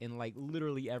Hayek in like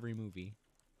literally every movie?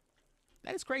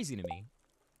 That is crazy to me.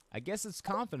 I guess it's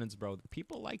confidence, bro.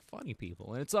 People like funny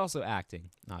people, and it's also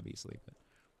acting, obviously. But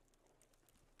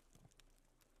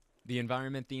the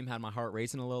environment theme had my heart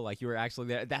racing a little, like you were actually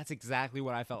there. That's exactly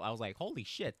what I felt. I was like, holy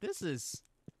shit, this is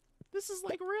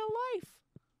like real life.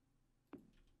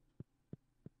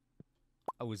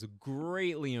 I was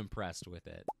greatly impressed with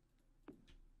it.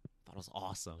 Thought it was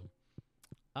awesome.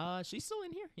 She's still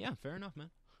in here. Yeah, fair enough, man.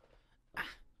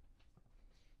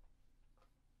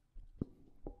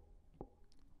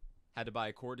 Had to buy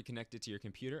a cord to connect it to your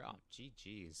computer. Oh,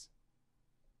 jeez.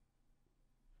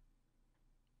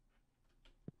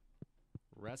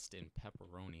 Rest in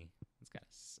pepperoni. That's gotta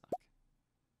suck.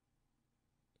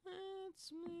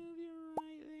 Let's move you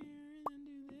right there, and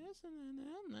then do this, and then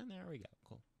that, and then there we go.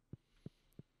 Cool.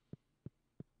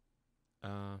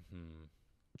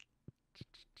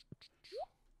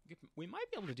 We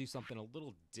might be able to do something a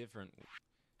little different,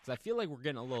 because I feel like we're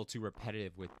getting a little too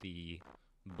repetitive with the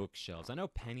bookshelves. I know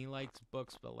Penny likes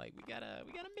books, but like we gotta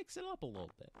mix it up a little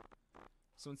bit.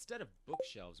 So instead of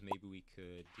bookshelves, maybe we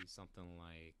could do something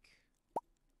like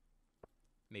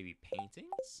maybe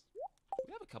paintings.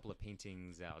 We have a couple of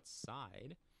paintings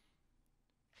outside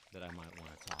that I might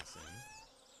want to toss in.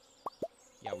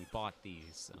 Yeah, we bought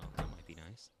these, so that might be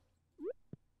nice.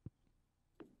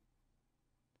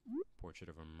 Portrait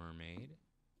of a mermaid.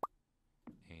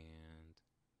 And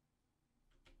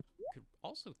could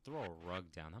also throw a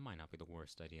rug down. That might not be the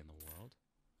worst idea in the world.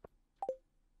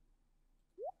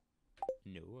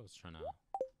 No, I was trying to...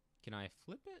 Can I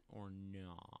flip it or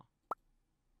no?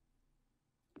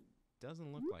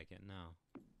 Doesn't look like it, no.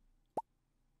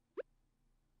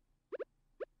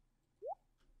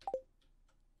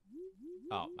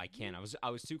 Oh, I can't. I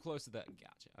was too close to the...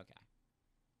 Gotcha, okay.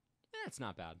 That's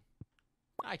not bad.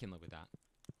 I can live with that.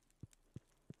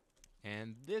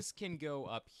 And this can go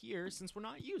up here since we're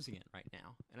not using it right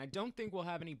now. And I don't think we'll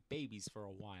have any babies for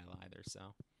a while either,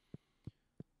 so.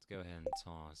 Let's go ahead and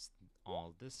toss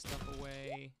all this stuff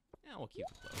away. Yeah, we'll keep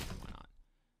it closed. Why not?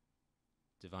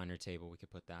 Diviner table, we could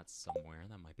put that somewhere.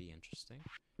 That might be interesting.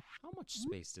 How much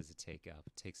space does it take up?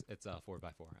 It's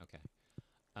 4x4. Okay.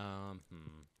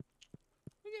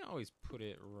 We can always put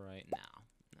it right now.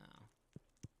 No.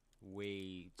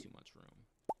 Way too much room.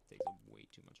 Takes up way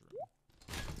too much room.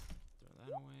 Throw that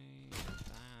away.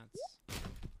 That's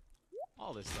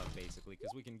all this stuff basically,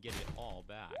 because we can get it all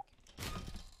back.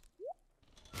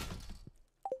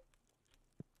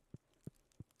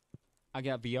 I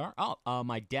got VR. Oh,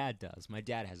 my dad does. My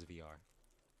dad has a VR,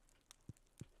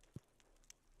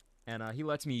 and he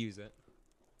lets me use it.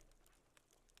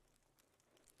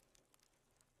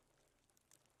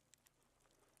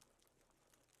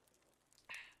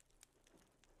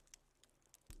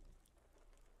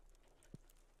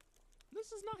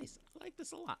 This is nice. I like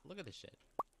this a lot. Look at this shit.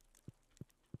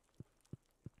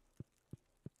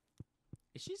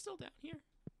 Is she still down here?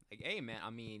 Like, hey, man, I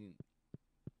mean,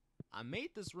 I made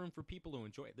this room for people to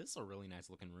enjoy it. This is a really nice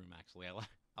looking room, actually.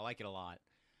 I like it a lot.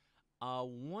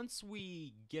 Once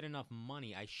we get enough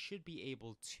money, I should be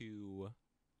able to...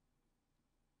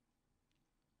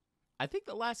 I think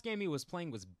the last game he was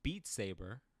playing was Beat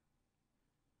Saber.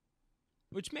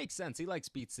 Which makes sense. He likes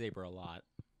Beat Saber a lot.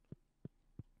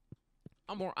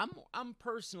 I'm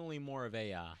personally more of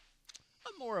a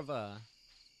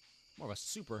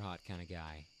super hot kind of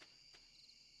guy.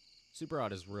 Super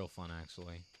hot is real fun,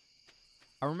 actually.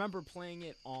 I remember playing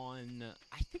it on,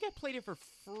 I think I played it for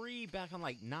free back on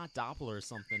like Not Doppler or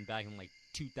something back in like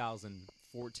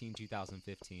 2014,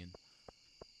 2015. And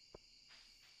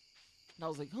I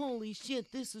was like, holy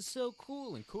shit, this is so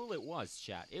cool. And cool it was,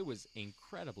 chat. It was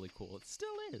incredibly cool. It still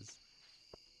is.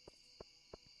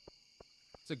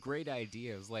 It's a great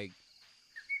idea. It was like,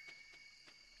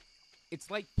 it's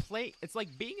like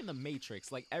being in the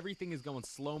Matrix. Like everything is going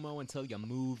slow-mo until you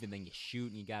move and then you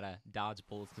shoot and you gotta dodge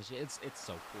bullets and shit. It's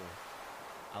so cool.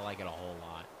 I like it a whole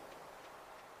lot.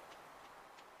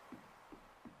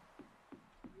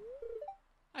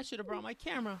 I should have brought my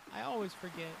camera. I always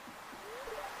forget.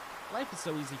 Life is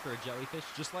so easy for a jellyfish,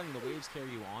 just letting the waves carry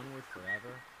you onward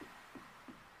forever.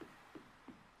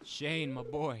 Shane, my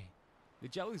boy. The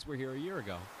jellies were here a year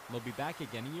ago. They'll be back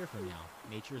again a year from now.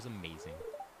 Nature is amazing.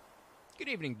 Good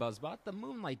evening, Buzzbot. The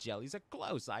moonlight jellies are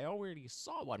close. I already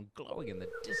saw one glowing in the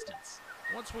distance.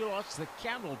 Once we launch the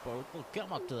candle boat, we'll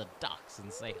come up to the docks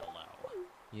and say hello.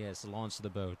 Yes, launch the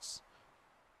boats.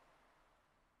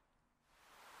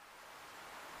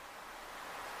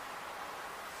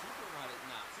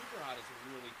 Super hot is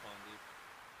really fun, dude.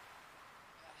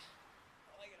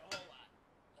 I like it a whole lot.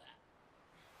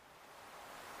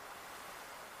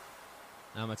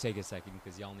 I'm gonna take a second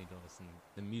because y'all need to listen.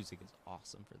 The music is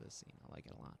awesome for this scene. I like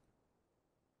it a lot.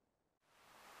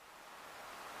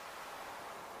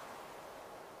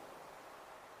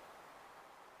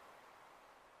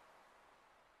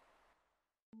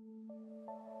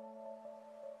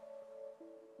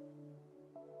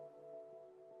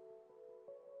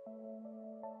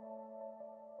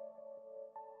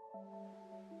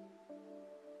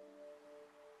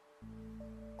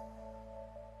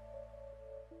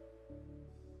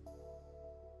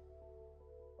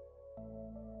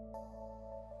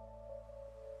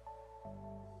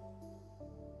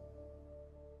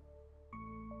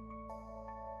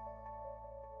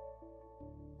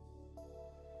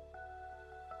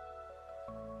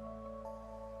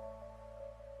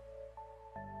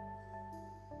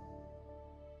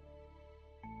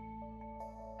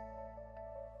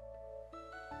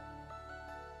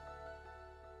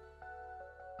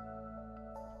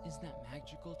 Isn't that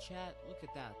magical, chat? Look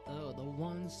at that. The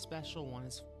one special one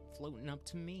is floating up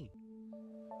to me.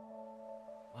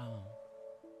 Wow.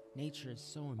 Nature is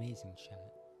so amazing,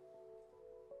 chat.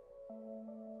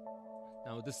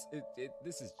 No, this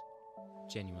is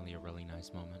genuinely a really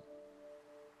nice moment.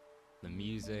 The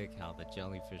music, how the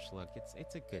jellyfish look,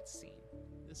 it's a good scene.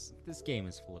 This game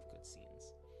is full of good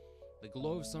scenes. The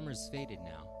glow of summer is faded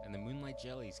now, and the moonlight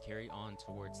jellies carry on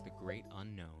towards the great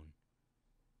unknown.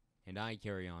 And I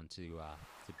carry on to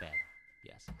bed.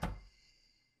 Yes.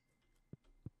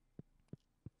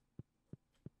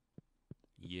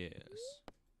 Yes.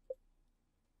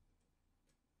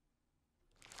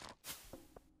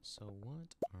 So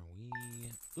what are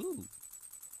we... Ooh.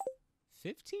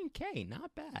 15K.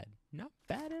 Not bad. Not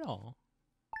bad at all.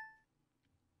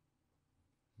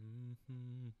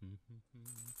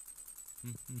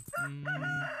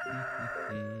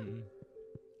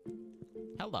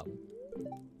 Hello.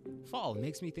 Fall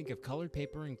makes me think of colored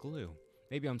paper and glue.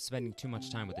 Maybe I'm spending too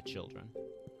much time with the children.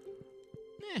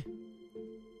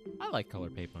 I like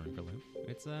colored paper and glue.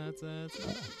 It's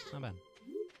not bad.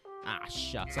 Ah,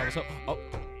 shucks. Oh,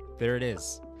 there it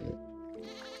is.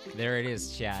 There it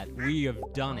is, chat. We have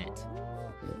done it.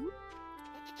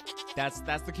 That's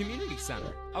the community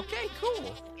center. Okay,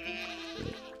 cool.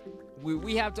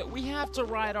 We have to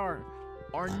ride our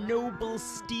noble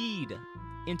steed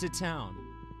into town.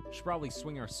 Should probably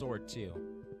swing our sword too.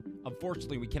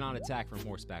 Unfortunately, we cannot attack from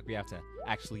horseback. We have to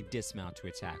actually dismount to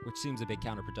attack, which seems a bit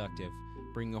counterproductive,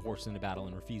 bringing a horse into battle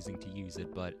and refusing to use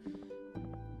it, but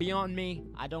beyond me,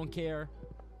 I don't care.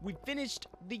 We finished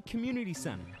the community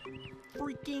center.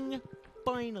 Freaking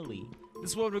finally.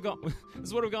 This would have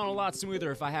gone a lot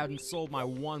smoother if I hadn't sold my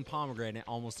one pomegranate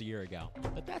almost a year ago.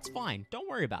 But that's fine. Don't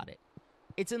worry about it.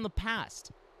 It's in the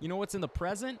past. You know what's in the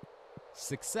present?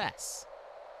 Success.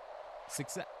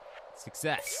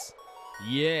 Success.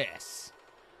 Yes.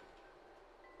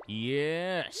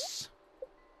 Yes.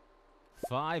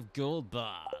 5 gold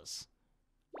bars.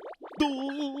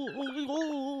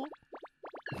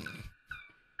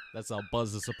 That's how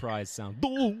Buzz the Surprise sound.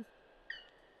 The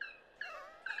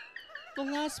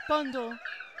last bundle.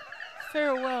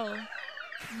 Farewell.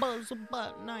 Buzz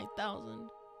about 9,000.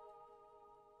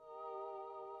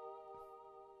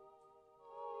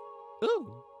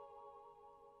 Ooh.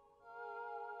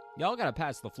 Y'all gotta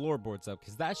patch the floorboards up,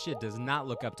 because that shit does not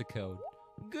look up to code.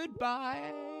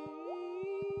 Goodbye.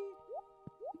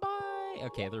 Bye.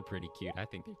 Okay, they're pretty cute. I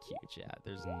think they're cute, chat.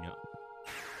 There's no...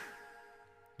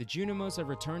 The Junimos have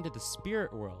returned to the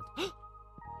spirit world.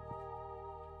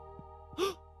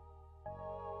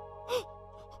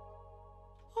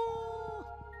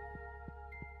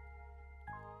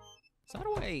 So how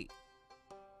do I...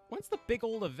 When's the big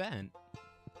old event?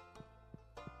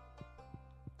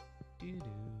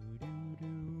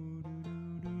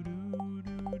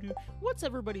 What's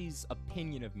everybody's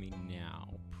opinion of me now?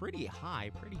 Pretty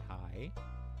high, pretty high.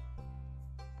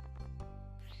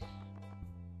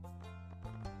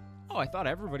 Oh, I thought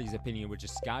everybody's opinion would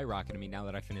just skyrocket me now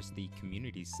that I finished the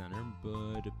community center,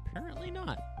 but apparently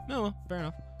not. No, fair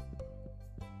enough.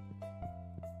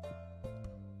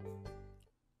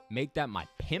 Make that my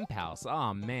pimp house.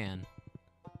 Oh, man.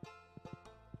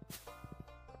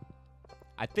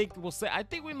 I think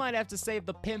we might have to save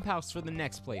the pimp house for the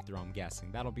next playthrough, I'm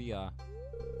guessing. That'll be,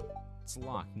 it's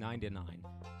locked, 9 to 9.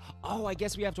 Oh, I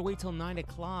guess we have to wait till 9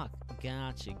 o'clock.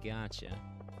 Gotcha, gotcha.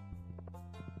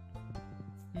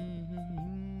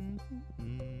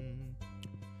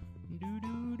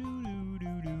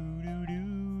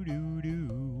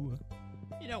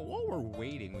 You know, while we're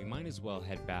waiting, we might as well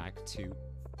head back to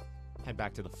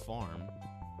the farm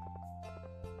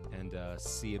and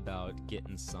see about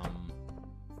getting some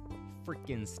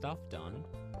freaking stuff done.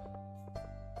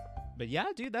 But yeah,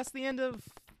 dude, that's the end of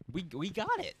we got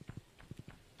it.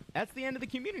 That's the end of the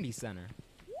community center.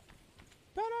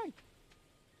 Bye.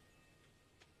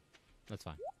 That's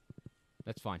fine.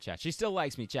 That's fine, chat. She still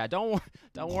likes me, chat. Don't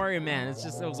worry, man. It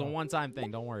was a one-time thing.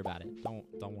 Don't worry about it. Don't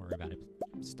worry about it.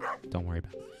 Don't worry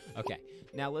about it. Okay.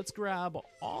 Now let's grab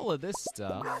all of this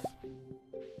stuff.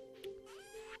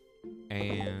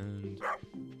 And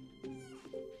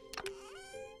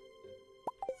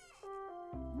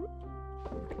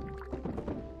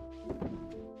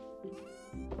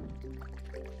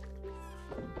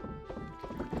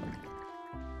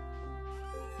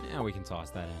now we can toss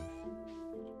that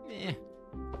in.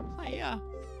 Hiya.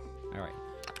 All right.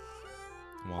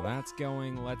 While that's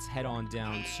going, let's head on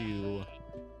down to...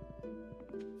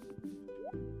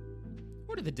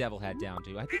 Where did the devil head down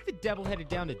to? I think the devil headed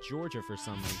down to Georgia for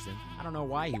some reason. I don't know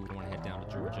why he would want to head down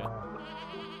to Georgia.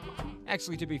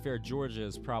 Actually, to be fair, Georgia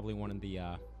is probably one of the,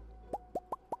 I'm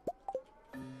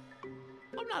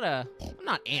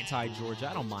not anti-Georgia.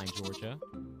 I don't mind Georgia.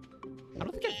 I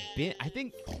don't think I've been... I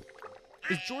think...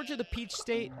 Is Georgia the peach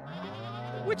state?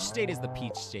 Which state is the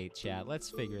peach state, chat? Let's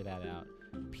figure that out.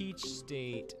 Peach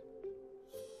state...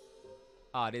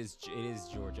 Oh, it is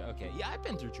Georgia. Okay, yeah, I've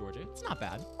been through Georgia. It's not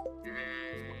bad.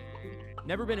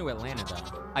 Never been to Atlanta,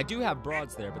 though. I do have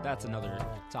broads there, but that's another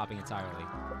topic entirely.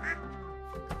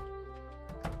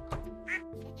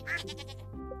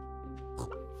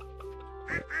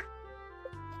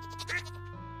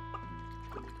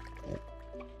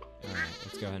 Alright,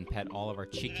 let's go ahead and pet all of our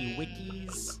chicky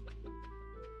wickies.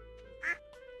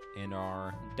 And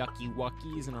our ducky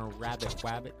wuckies and our rabbit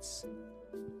wabbits.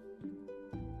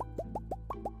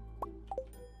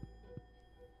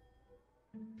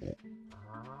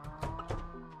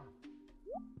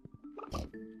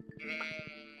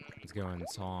 Let's go and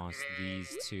toss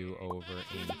these two over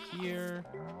in here.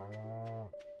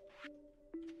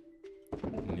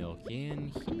 Milk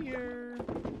in here.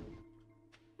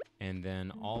 And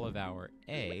then all of our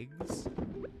eggs.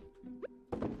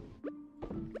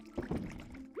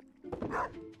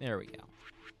 There we go.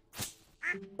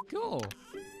 Cool.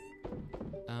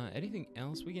 Anything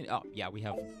else we can... Oh, yeah, we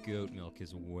have goat milk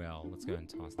as well. Let's go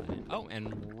ahead and toss that in. Oh,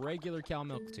 and regular cow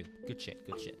milk, too. Good shit,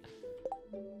 good shit.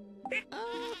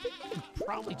 I think we can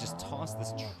probably just toss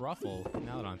this truffle,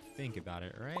 now that I think about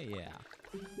it, right? Yeah.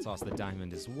 Toss the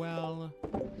diamond as well.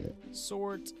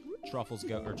 Sort. Truffle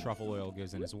oil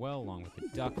goes in as well, along with the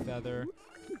duck feather.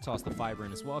 Toss the fiber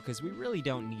in as well, because we really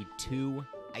don't need two.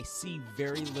 I see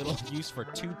very little use for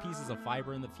 2 pieces of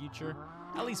fiber in the future.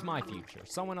 At least my future.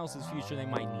 Someone else's future, they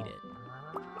might need it.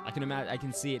 I can imagine. I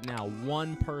can see it now.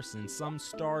 One person, some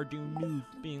Stardew noob,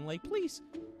 being like, "Please,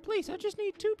 please, I just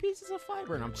need 2 pieces of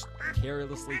fiber," and I'm just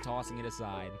carelessly tossing it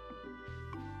aside.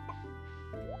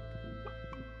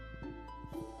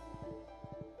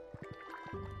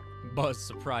 Buzz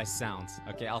surprise sounds.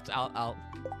 Okay,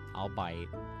 I'll bite.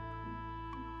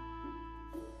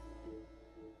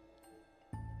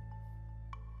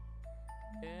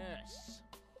 Yes.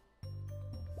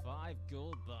 5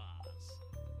 gold bars.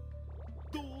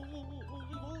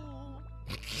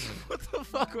 What the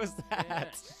fuck was that?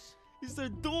 Yes. He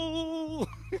said, "Doo."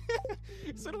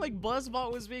 It sounded like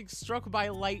Buzzbot was being struck by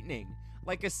lightning.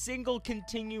 Like a single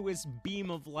continuous beam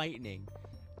of lightning.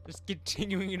 Just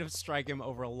continuing to strike him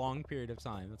over a long period of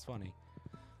time. That's funny.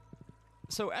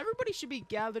 So everybody should be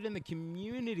gathered in the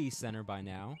community center by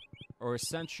now. Or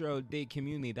Centro de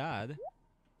Comunidad.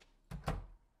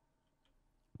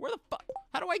 Where the fuck?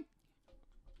 How do I...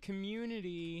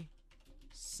 Community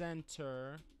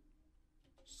Center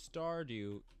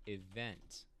Stardew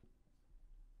event.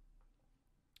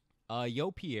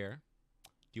 Yo, Pierre.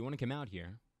 Do you want to come out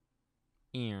here?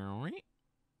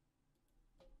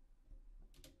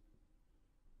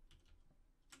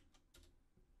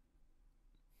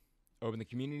 Open the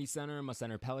community center. Must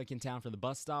enter Pelican Town for the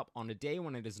bus stop on a day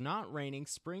when it is not raining,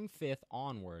 spring 5th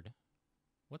onward.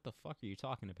 What the fuck are you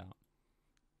talking about?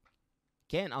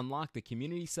 Can't unlock the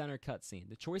community center cutscene.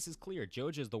 The choice is clear.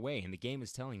 Joja is the way, and the game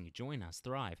is telling you, join us,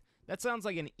 thrive. That sounds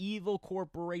like an evil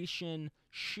corporation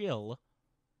shill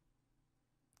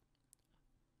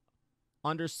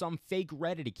under some fake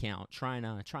Reddit account trying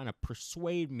to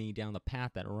persuade me down the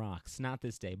path that rocks. Not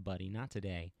this day, buddy. Not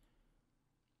today.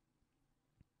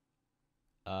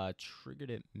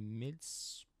 Triggered it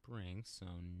mid-spring, so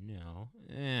no.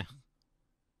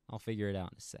 I'll figure it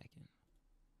out in a second.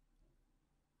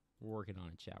 We're working on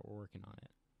it, chat. We're working on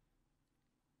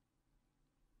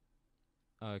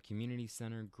it. Community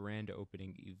center grand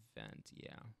opening event.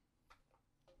 Yeah.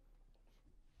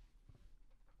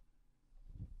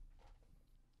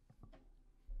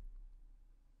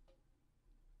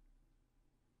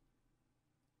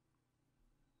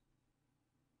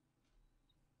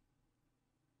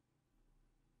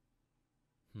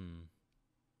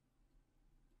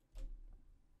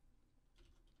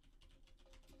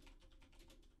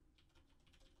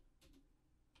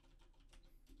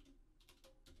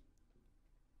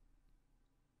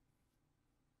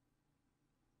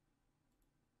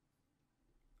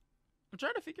 I'm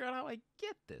trying to figure out how I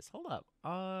get this. Hold up.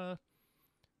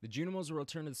 The Junimals will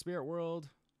return to the spirit world.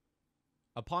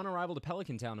 Upon arrival to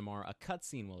Pelican Town tomorrow, a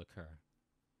cutscene will occur.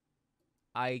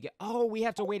 Oh, we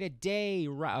have to wait a day.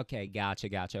 Right. Okay, gotcha.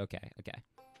 Okay.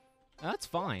 That's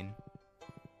fine.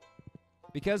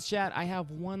 Because, chat, I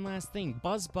have one last thing.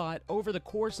 BuzzBot, over the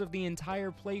course of the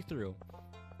entire playthrough,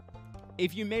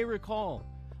 if you may recall,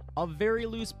 a very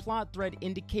loose plot thread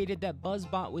indicated that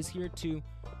BuzzBot was here to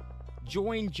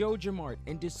join Joja Mart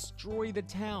and destroy the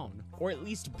town, or at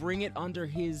least bring it under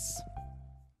his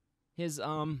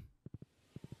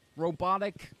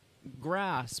robotic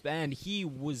grasp, and he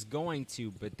was going to,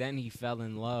 but then he fell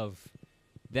in love.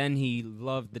 Then he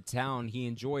loved the town. He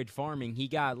enjoyed farming. He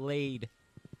got laid.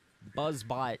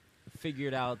 BuzzBot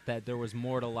figured out that there was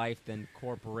more to life than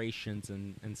corporations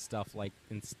and stuff like,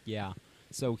 yeah.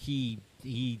 So he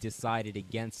decided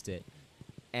against it.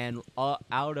 And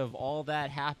out of all that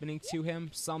happening to him,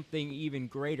 something even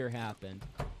greater happened.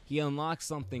 He unlocked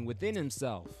something within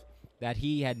himself that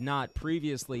he had not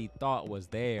previously thought was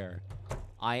there.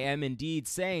 I am indeed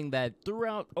saying that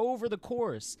throughout, over the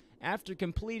course, after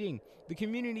completing the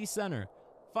community center,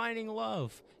 finding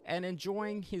love, and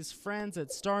enjoying his friends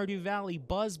at Stardew Valley,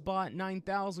 BuzzBot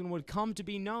 9000 would come to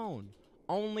be known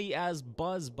only as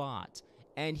BuzzBot,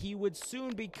 and he would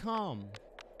soon become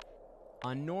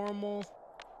a normal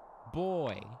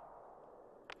boy.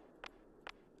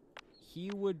 He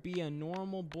would be a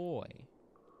normal boy.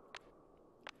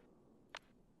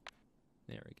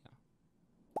 There we go.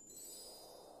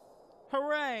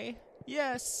 Hooray!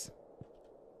 Yes!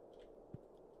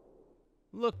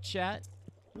 Look, chat.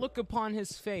 Look upon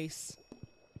his face.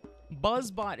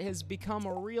 BuzzBot has become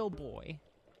a real boy.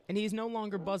 And he's no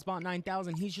longer BuzzBot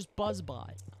 9000, he's just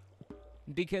BuzzBot.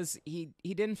 Because he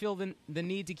didn't feel the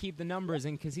need to keep the numbers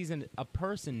in because he's a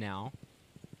person now.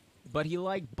 But he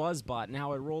liked BuzzBot and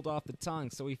how it rolled off the tongue,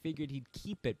 so he figured he'd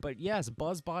keep it. But yes,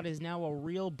 BuzzBot is now a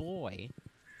real boy.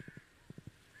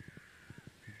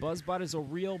 BuzzBot is a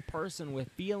real person with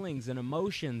feelings and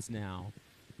emotions now.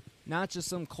 Not just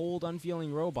some cold,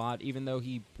 unfeeling robot, even though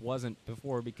he wasn't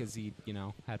before because he, you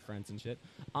know, had friends and shit.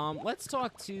 Let's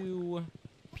talk to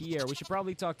Pierre. We should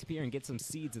probably talk to Pierre and get some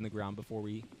seeds in the ground before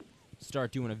we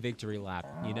start doing a victory lap,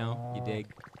 you know? You dig?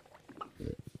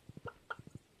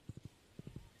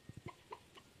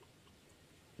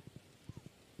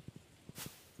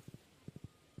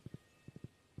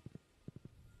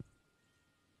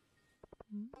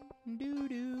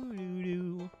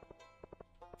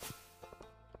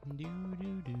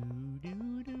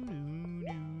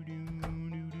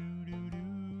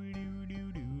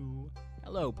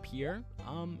 Hello, Pierre.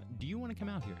 Do you want to come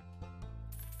out here?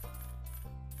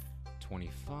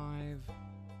 25.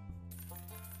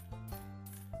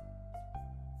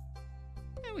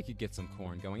 Yeah, we could get some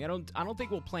corn going. I don't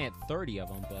think we'll plant 30 of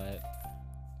them, but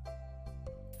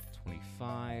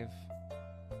 25.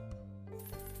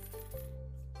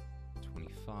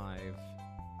 25.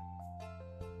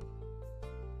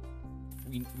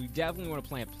 We definitely want to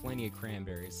plant plenty of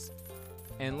cranberries.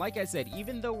 And like I said,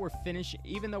 even though we're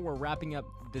wrapping up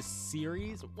this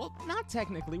series, well, not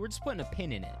technically, we're just putting a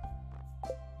pin in it.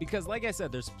 Because like I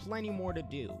said, there's plenty more to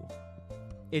do.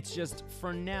 It's just,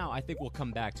 for now, I think we'll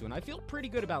come back to it. And I feel pretty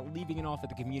good about leaving it off at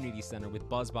the community center with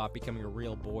BuzzBot becoming a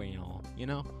real boy and all, you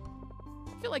know?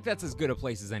 I feel like that's as good a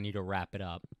place as any to wrap it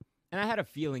up. And I had a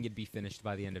feeling it'd be finished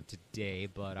by the end of today,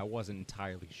 but I wasn't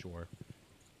entirely sure.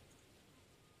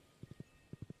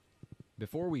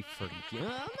 Before we forget,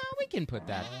 no, we can put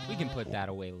that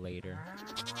away later.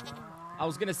 I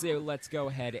was gonna say let's go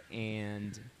ahead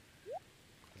and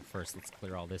first, let's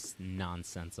clear all this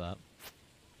nonsense up.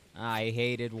 I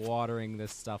hated watering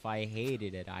this stuff. I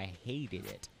hated it. I hated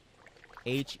it.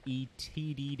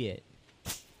 H-E-T-D'd it.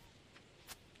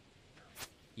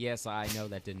 Yes, I know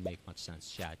that didn't make much sense,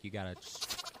 chat. You gotta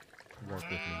just work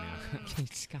with me now. You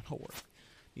just gotta work.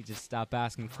 You just stop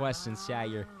asking questions, chat.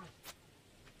 You're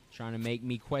trying to make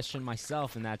me question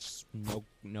myself, and that's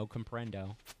no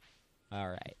comprendo.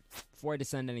 Alright. Before I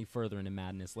descend any further into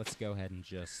madness, let's go ahead and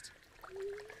just...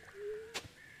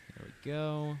 There we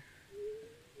go.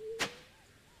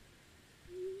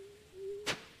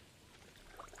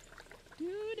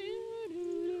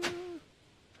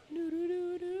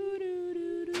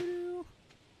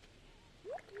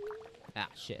 Ah,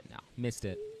 shit, no. Missed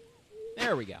it.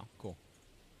 There we go. Cool.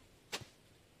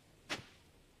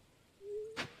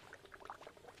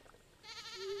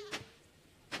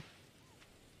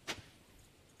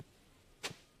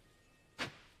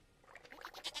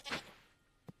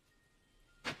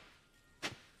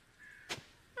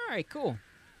 Alright, cool.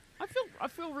 I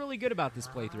feel really good about this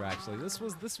playthrough, actually. This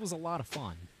was a lot of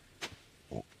fun.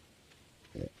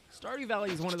 Stardew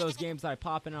Valley is one of those games that I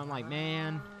pop in and I'm like,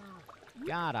 man,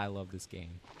 God, I love this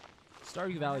game.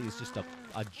 Stardew Valley is just a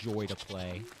joy to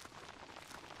play.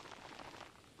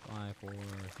 5, 4,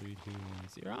 3, 2, 1,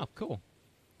 0. Oh, cool.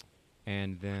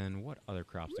 And then what other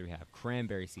crops do we have?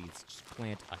 Cranberry seeds. Just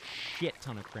plant a shit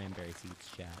ton of cranberry seeds,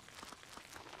 chat.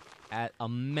 At a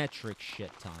metric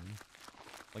shit ton.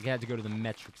 Like, I had to go to the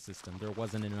metric system. There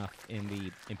wasn't enough in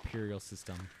the imperial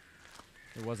system.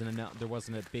 There wasn't enough. There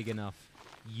wasn't a big enough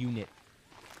unit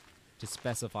to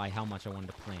specify how much I wanted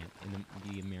to plant in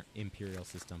the imperial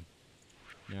system.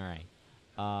 All right.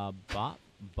 Bop,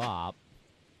 bop,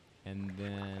 and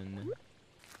then.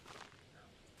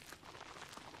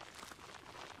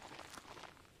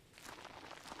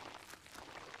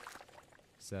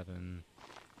 Seven,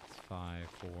 5,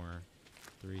 4,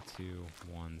 3, 2,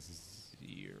 1,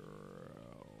 0.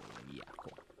 Yeah,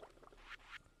 cool.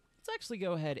 Let's actually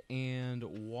go ahead and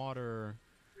water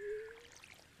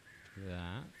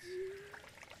that.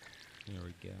 There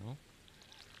we go.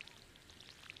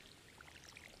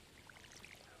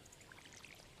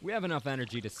 We have enough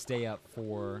energy to stay up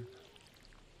for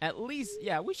at least,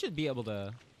 yeah, we should be able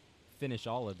to finish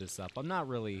all of this up. I'm not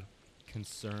really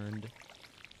concerned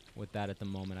with that at the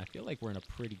moment. I feel like we're in a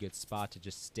pretty good spot to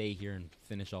just stay here and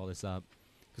finish all this up.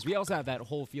 Because we also have that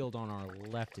whole field on our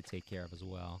left to take care of as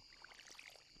well.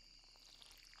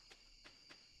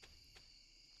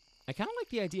 I kind of like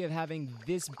the idea of having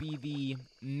this be the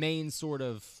main sort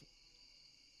of,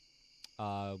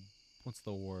 what's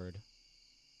the word?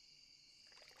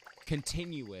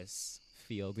 Continuous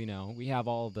field, you know. We have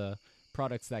all the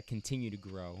products that continue to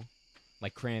grow,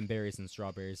 like cranberries and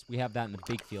strawberries. We have that in the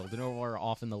big field. And over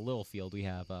off in the little field, we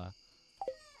have,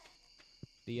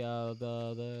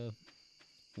 the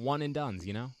one and dones,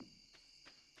 you know?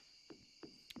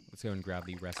 Let's go and grab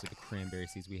the rest of the cranberry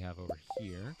seeds we have over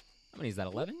here. How many is that,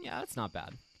 11? Yeah, that's not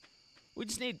bad. We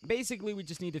just need, basically, we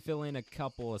just need to fill in a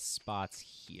couple of spots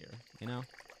here, you know?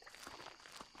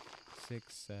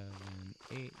 6, 7,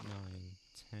 8, 9,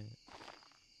 10.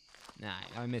 Nah,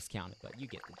 I miscounted, but you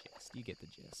get the gist. You get the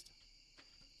gist.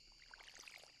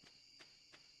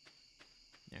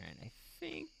 Alright, I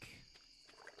think...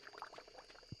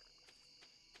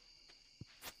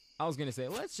 I was gonna say,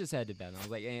 let's just head to bed. And I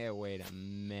was like, hey, wait a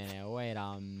minute,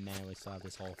 we still have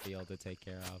this whole field to take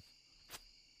care of.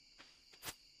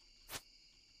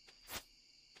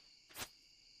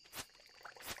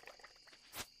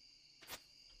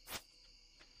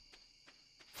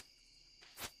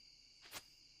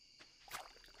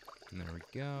 And there we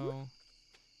go.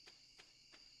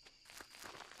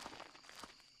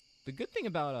 The good thing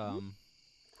about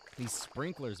these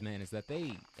sprinklers, man, is that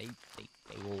they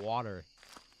water.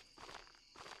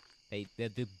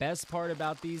 The best part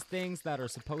about these things that are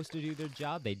supposed to do their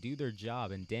job, they do their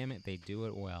job, and damn it, they do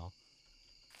it well.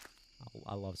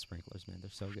 I love sprinklers, man.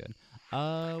 They're so good.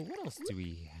 What else do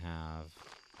we have?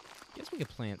 Guess we could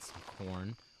plant some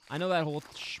corn. I know that whole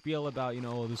spiel about, you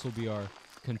know, this will be our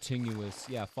continuous.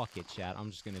 Yeah, fuck it, chat.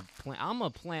 I'm just gonna plant. I'm gonna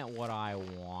plant what I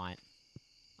want.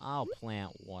 I'll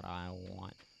plant what I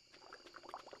want.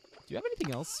 Do you have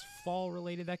anything else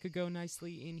fall-related that could go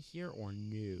nicely in here, or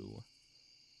no?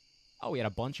 Oh, we had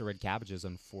a bunch of red cabbages.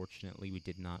 Unfortunately, we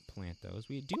did not plant those.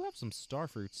 We do have some star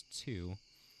fruits, too.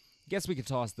 Guess we could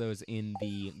toss those in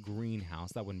the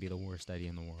greenhouse. That wouldn't be the worst idea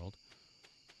in the world.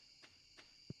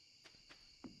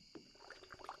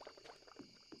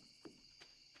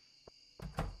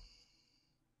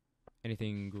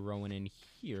 Anything growing in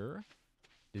here?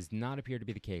 Does not appear to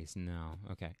be the case. No.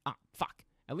 Okay. Ah, fuck.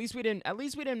 At least we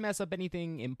didn't mess up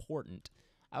anything important.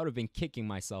 I would have been kicking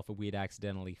myself if we had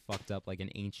accidentally fucked up like an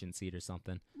ancient seed or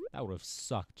something. That would have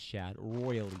sucked, Chad.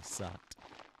 Royally sucked.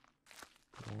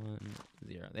 1,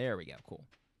 0. There we go. Cool.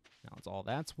 Now it's all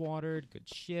that's watered. Good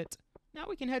shit. Now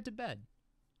we can head to bed.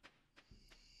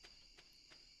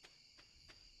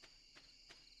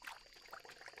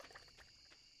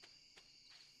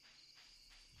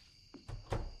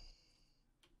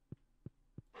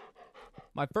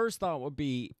 My first thought would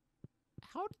be,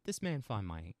 how did this man find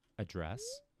my address?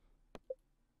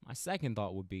 My second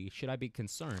thought would be, should I be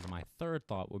concerned? My third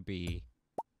thought would be,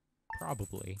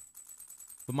 probably.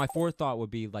 But my fourth thought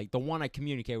would be, like, the one I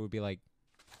communicate would be like,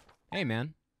 hey,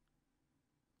 man,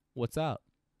 what's up?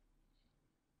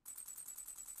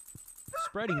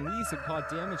 Spreading leaves that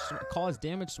cause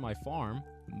damage to my farm.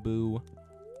 Boo.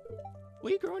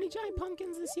 Will you grow any giant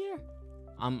pumpkins this year?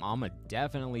 I'm gonna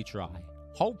definitely try.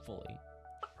 Hopefully.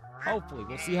 Hopefully.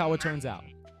 We'll see how it turns out.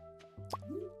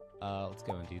 Let's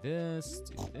go and do this.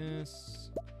 Do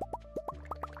this.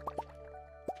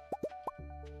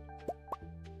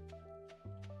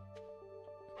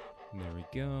 There we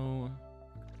go.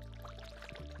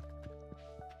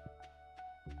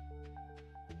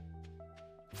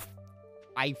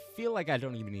 I feel like I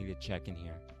don't even need to check in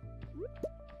here.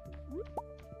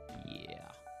 Yeah.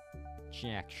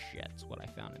 Jack shit's what I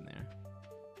found in there.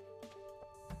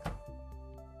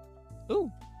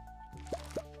 Ooh.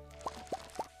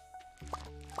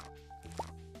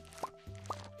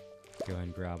 Go ahead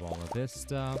and grab all of this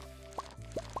stuff.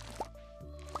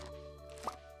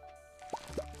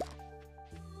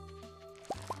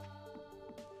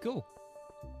 Cool.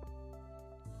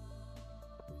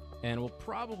 And we'll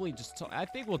probably just, I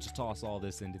think we'll just toss all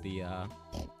this into the,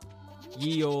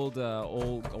 ye old,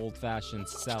 old-fashioned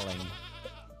selling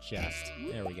chest.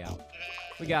 There we go.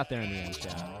 We got there in the end,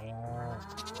 chat.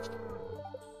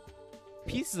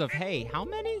 Pieces of hay. How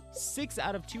many? 6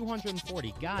 out of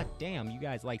 240. God damn, you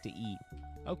guys like to eat.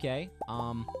 Okay.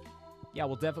 Yeah,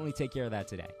 we'll definitely take care of that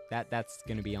today. That's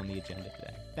gonna be on the agenda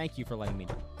today. Thank you for letting me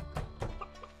know.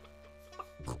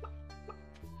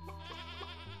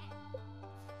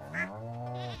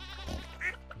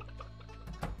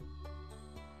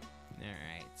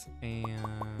 Alright. And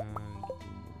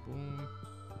boom.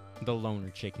 The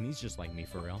loner chicken. He's just like me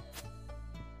for real.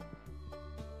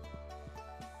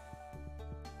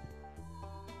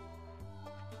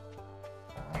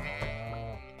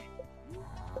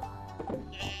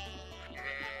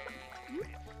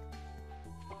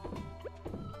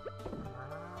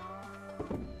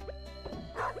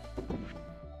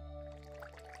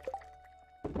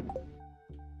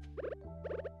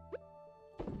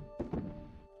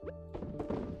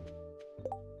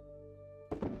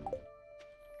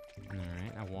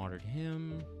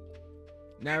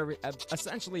 Now,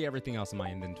 essentially everything else in my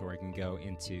inventory can go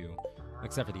into,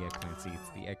 except for the eggplant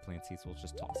seeds. The eggplant seeds we'll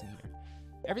just toss in here.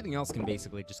 Everything else can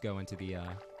basically just go into the,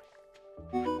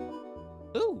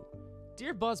 Ooh!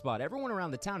 Dear Buzzbot, everyone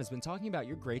around the town has been talking about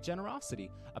your great generosity.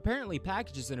 Apparently,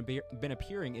 packages have been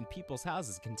appearing in people's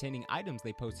houses containing items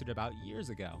they posted about years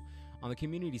ago on the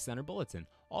community center bulletin.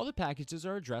 All the packages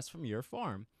are addressed from your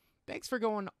farm. Thanks for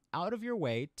going out of your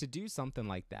way to do something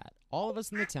like that. All of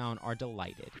us in the town are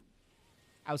delighted.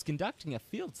 I was conducting a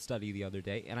field study the other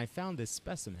day, and I found this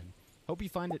specimen. Hope you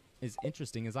find it as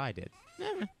interesting as I did.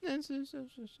 It's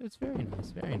very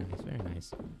nice, very nice, very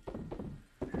nice.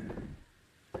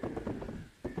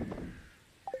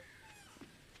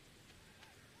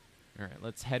 All right,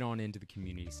 let's head on into the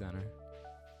community center.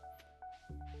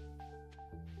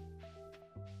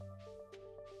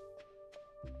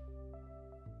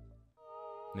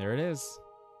 There it is.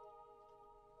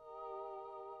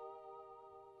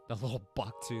 The little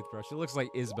buck toothbrush. It looks like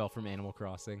Isabelle from Animal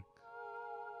Crossing.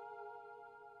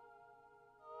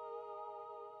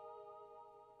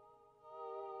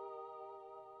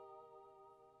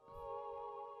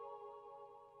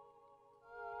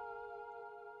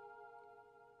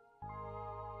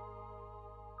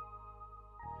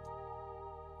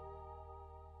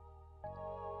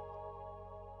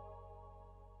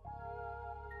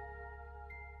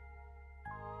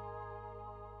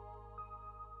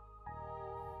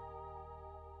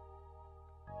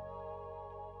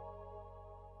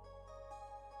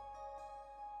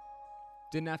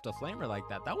 Didn't have to flame her like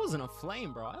that. That wasn't a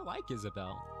flame, bro. I like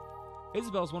Isabelle.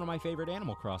 Isabelle's one of my favorite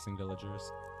Animal Crossing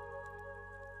villagers.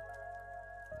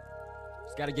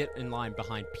 Just gotta get in line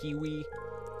behind Pee-wee,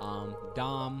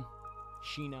 Dom,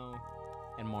 Shino,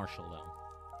 and Marshall,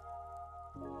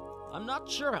 though. I'm not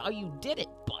sure how you did it,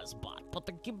 Buzzbot, but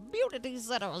the community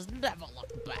center has never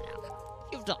looked better.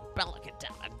 You've done Pelican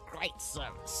Town a great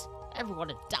service. Everyone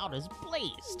in town is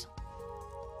pleased.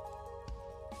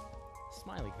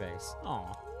 Smiley face.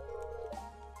 Aw.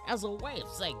 As a way of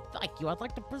saying thank you, I'd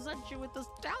like to present you with this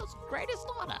town's greatest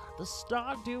honor, the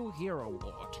Stardew Hero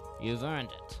Award. You've earned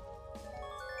it.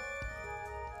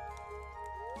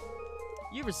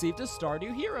 You received a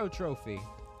Stardew Hero trophy.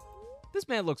 This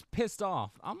man looks pissed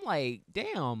off. I'm like,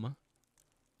 damn.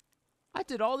 I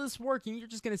did all this work and you're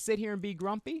just gonna sit here and be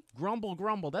grumpy? Grumble,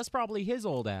 grumble. That's probably his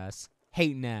old ass.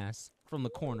 Hating ass from the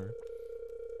corner.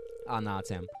 Ah, nah, it's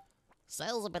him.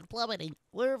 Sales have been plummeting.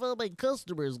 Where have all my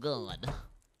customers gone?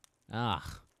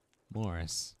 Ah,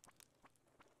 Morris.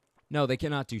 No, they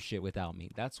cannot do shit without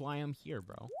me. That's why I'm here,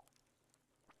 bro.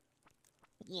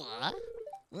 What?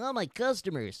 All my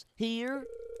customers here?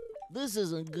 This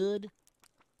isn't good.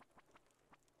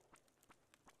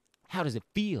 How does it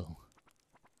feel?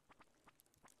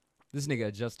 This nigga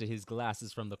adjusted his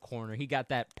glasses from the corner. He got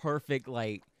that perfect,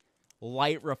 like,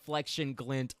 light reflection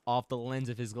glint off the lens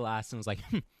of his glass and was like,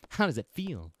 how does it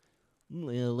feel?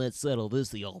 Well, let's settle this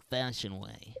the old-fashioned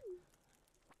way.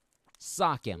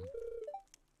 Sock him.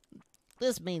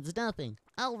 This means nothing.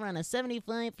 I'll run a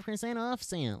 75% off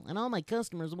sale, and all my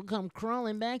customers will come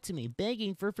crawling back to me,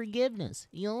 begging for forgiveness.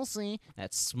 You'll see.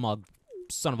 That smug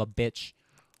son of a bitch.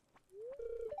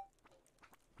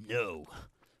 No,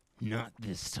 not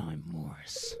this time,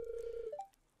 Morris.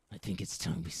 I think it's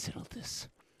time we settle this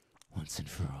once and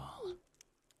for all.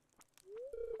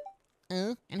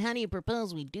 And how do you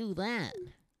propose we do that?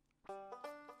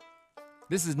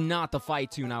 This is not the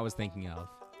fight tune I was thinking of.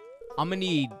 I'm gonna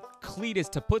need Cletus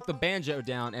to put the banjo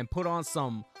down and put on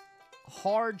some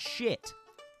hard shit.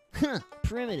 Huh,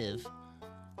 primitive.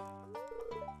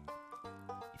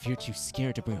 If you're too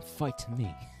scared to bring a fight to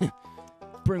me,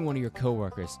 bring one of your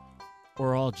coworkers,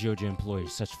 or all Joja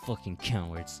employees such fucking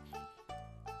cowards.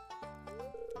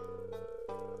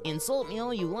 Insult me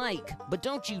all you like, but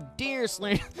don't you dare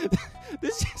slander.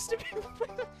 This used to be...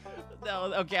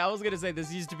 No, okay, I was gonna say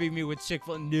this used to be me with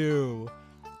Chick-fil-A. No.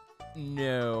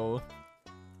 No.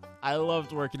 I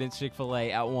loved working in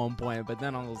Chick-fil-A at one point, but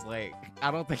then I was like,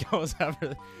 I don't think I was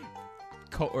ever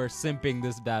or simping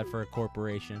this bad for a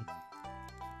corporation.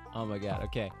 Oh my god,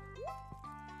 okay.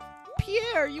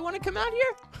 Pierre, you want to come out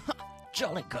here?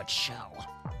 Jolly good show.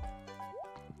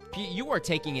 You are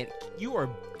taking it. You are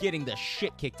getting the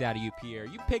shit kicked out of you, Pierre.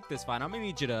 You picked this fight. I'm gonna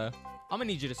need you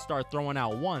to start throwing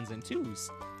out ones and twos.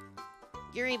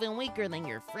 You're even weaker than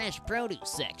your fresh produce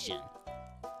section.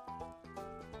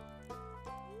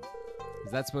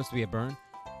 Is that supposed to be a burn?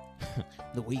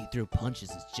 The way you throw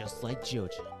punches is just like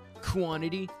Joja.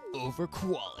 Quantity over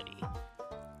quality.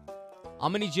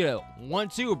 I'm gonna need you to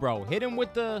 1-2, bro. Hit him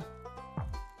with the...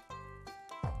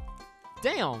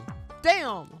 Damn.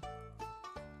 Damn.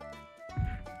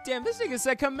 Damn, this nigga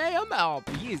said Kamehameha.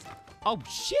 He's... Oh,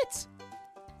 shit.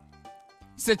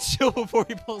 He said chill before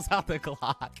he pulls out the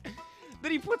Glock.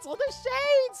 Then he puts on the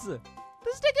shades.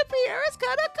 This nigga Pierre is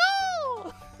kind of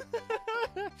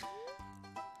cool.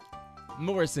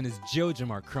 Morris and his Joja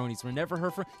Marcronis were never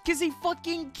heard from... Because he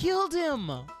fucking killed him.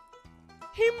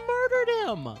 He murdered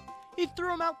him. He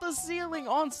threw him out the ceiling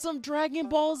on some Dragon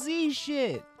Ball Z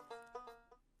shit.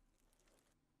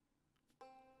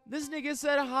 This nigga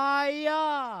said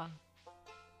hiya.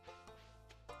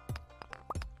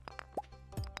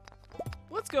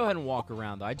 Let's go ahead and walk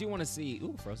around, though. I do want to see...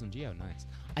 Ooh, Frozen Geo, nice.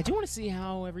 I do want to see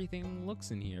how everything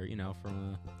looks in here, you know, from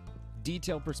a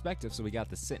detailed perspective. So we got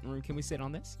the sitting room. Can we sit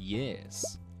on this?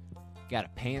 Yes. Got a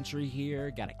pantry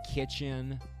here. Got a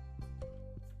kitchen.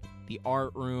 The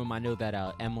art room. I know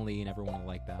that Emily and everyone will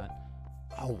like that.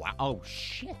 Oh, wow. Oh,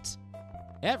 shit.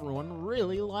 Everyone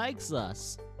really likes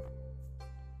us.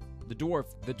 The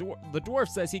dwarf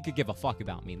says he could give a fuck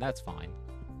about me. That's fine.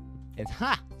 And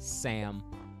ha, Sam.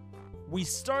 We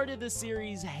started the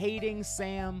series hating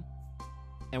Sam,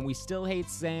 and we still hate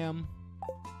Sam.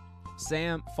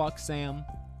 Sam, fuck Sam.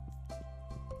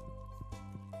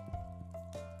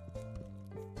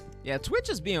 Yeah, Twitch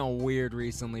is being weird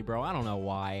recently, bro. I don't know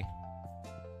why.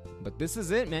 But this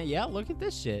is it, man. Yeah, look at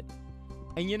this shit.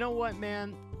 And you know what,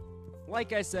 man?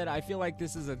 Like I said, I feel like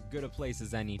this is as good a place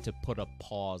as any to put a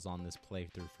pause on this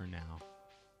playthrough for now.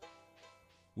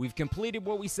 We've completed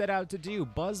what we set out to do.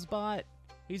 Buzzbot,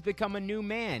 he's become a new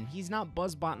man. He's not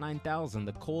Buzzbot 9000,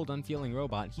 the cold, unfeeling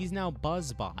robot. He's now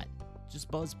Buzzbot.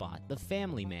 Just Buzzbot, the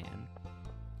family man.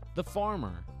 The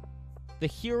farmer. The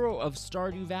hero of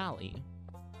Stardew Valley.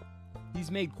 He's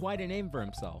made quite a name for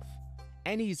himself.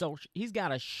 And he's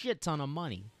got a shit ton of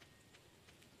money.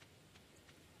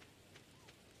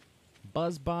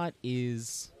 Buzzbot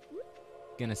is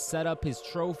gonna set up his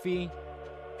trophy.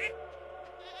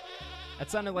 That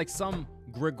sounded like some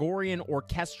Gregorian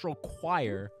orchestral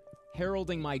choir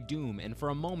heralding my doom, and for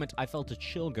a moment I felt a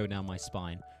chill go down my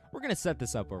spine. We're gonna set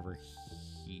this up over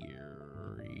here.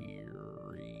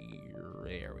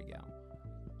 There we go.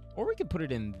 Or we could put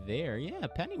it in there. Yeah,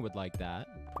 Penny would like that,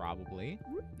 probably.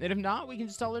 And if not, we can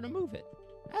just tell her to move it.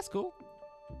 That's cool.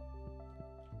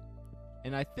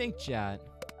 And I think, chat,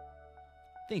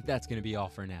 that's gonna be all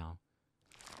for now.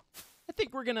 I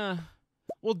think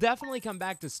we'll definitely come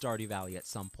back to Stardew Valley at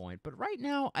some point, but right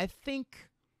now, I think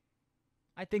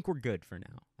we're good for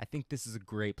now. I think this is a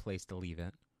great place to leave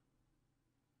it.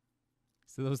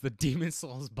 So that was the Demon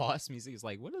Souls boss music. It's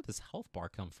like, where did this health bar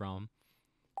come from?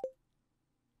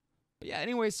 But yeah,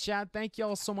 anyways, chat, thank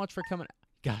y'all so much for coming.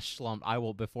 Gosh, Slump, I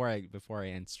will, before I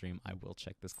end stream, I will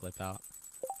check this clip out.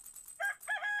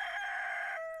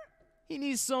 He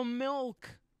needs some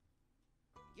milk.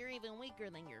 You're even weaker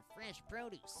than your fresh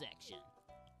produce section.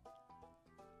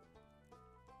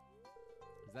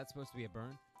 Is that supposed to be a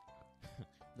burn?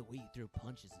 The way you throw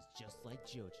punches is just like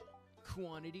Joja.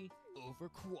 Quantity over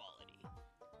quality.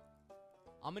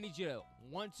 I'm gonna need you to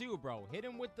 1-2, bro. Hit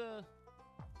him with the...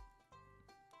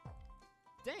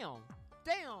 Damn.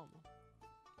 Damn,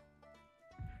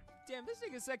 this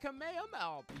nigga said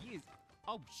Kamehameha.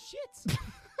 Oh, shit.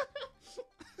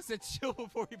 He said chill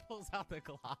before he pulls out the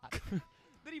Glock.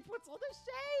 Then he puts on the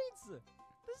shades.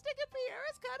 This nigga Pierre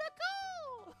is kind of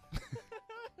cool.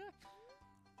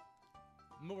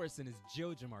 Morris and his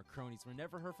Joja cronies were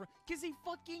never heard from because he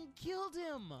fucking killed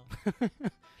him.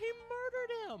 He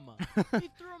murdered him. He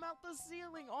threw him out the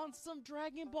ceiling on some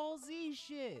Dragon Ball Z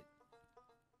shit.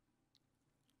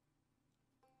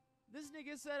 This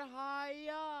nigga said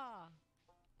hiya.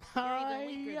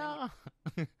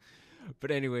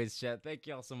 But anyways, chat, thank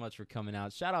y'all so much for coming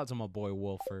out. Shout out to my boy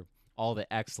Wolf for all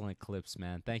the excellent clips,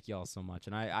 man. Thank y'all so much.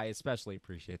 And I especially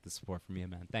appreciate the support from you,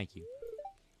 man. Thank you.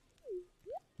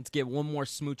 Let's get one more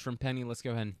smooch from Penny. Let's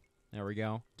go ahead and, there we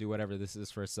go. Do whatever this is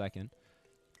for a second.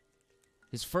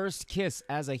 His first kiss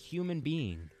as a human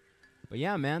being. But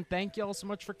yeah, man, thank y'all so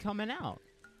much for coming out.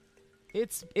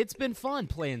 It's been fun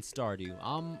playing Stardew.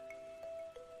 I'm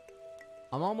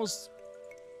almost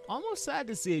sad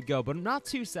to see it go, but I'm not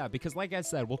too sad because, like I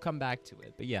said, we'll come back to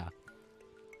it. But yeah.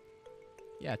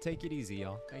 Yeah, take it easy,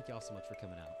 y'all. Thank y'all so much for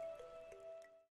coming out.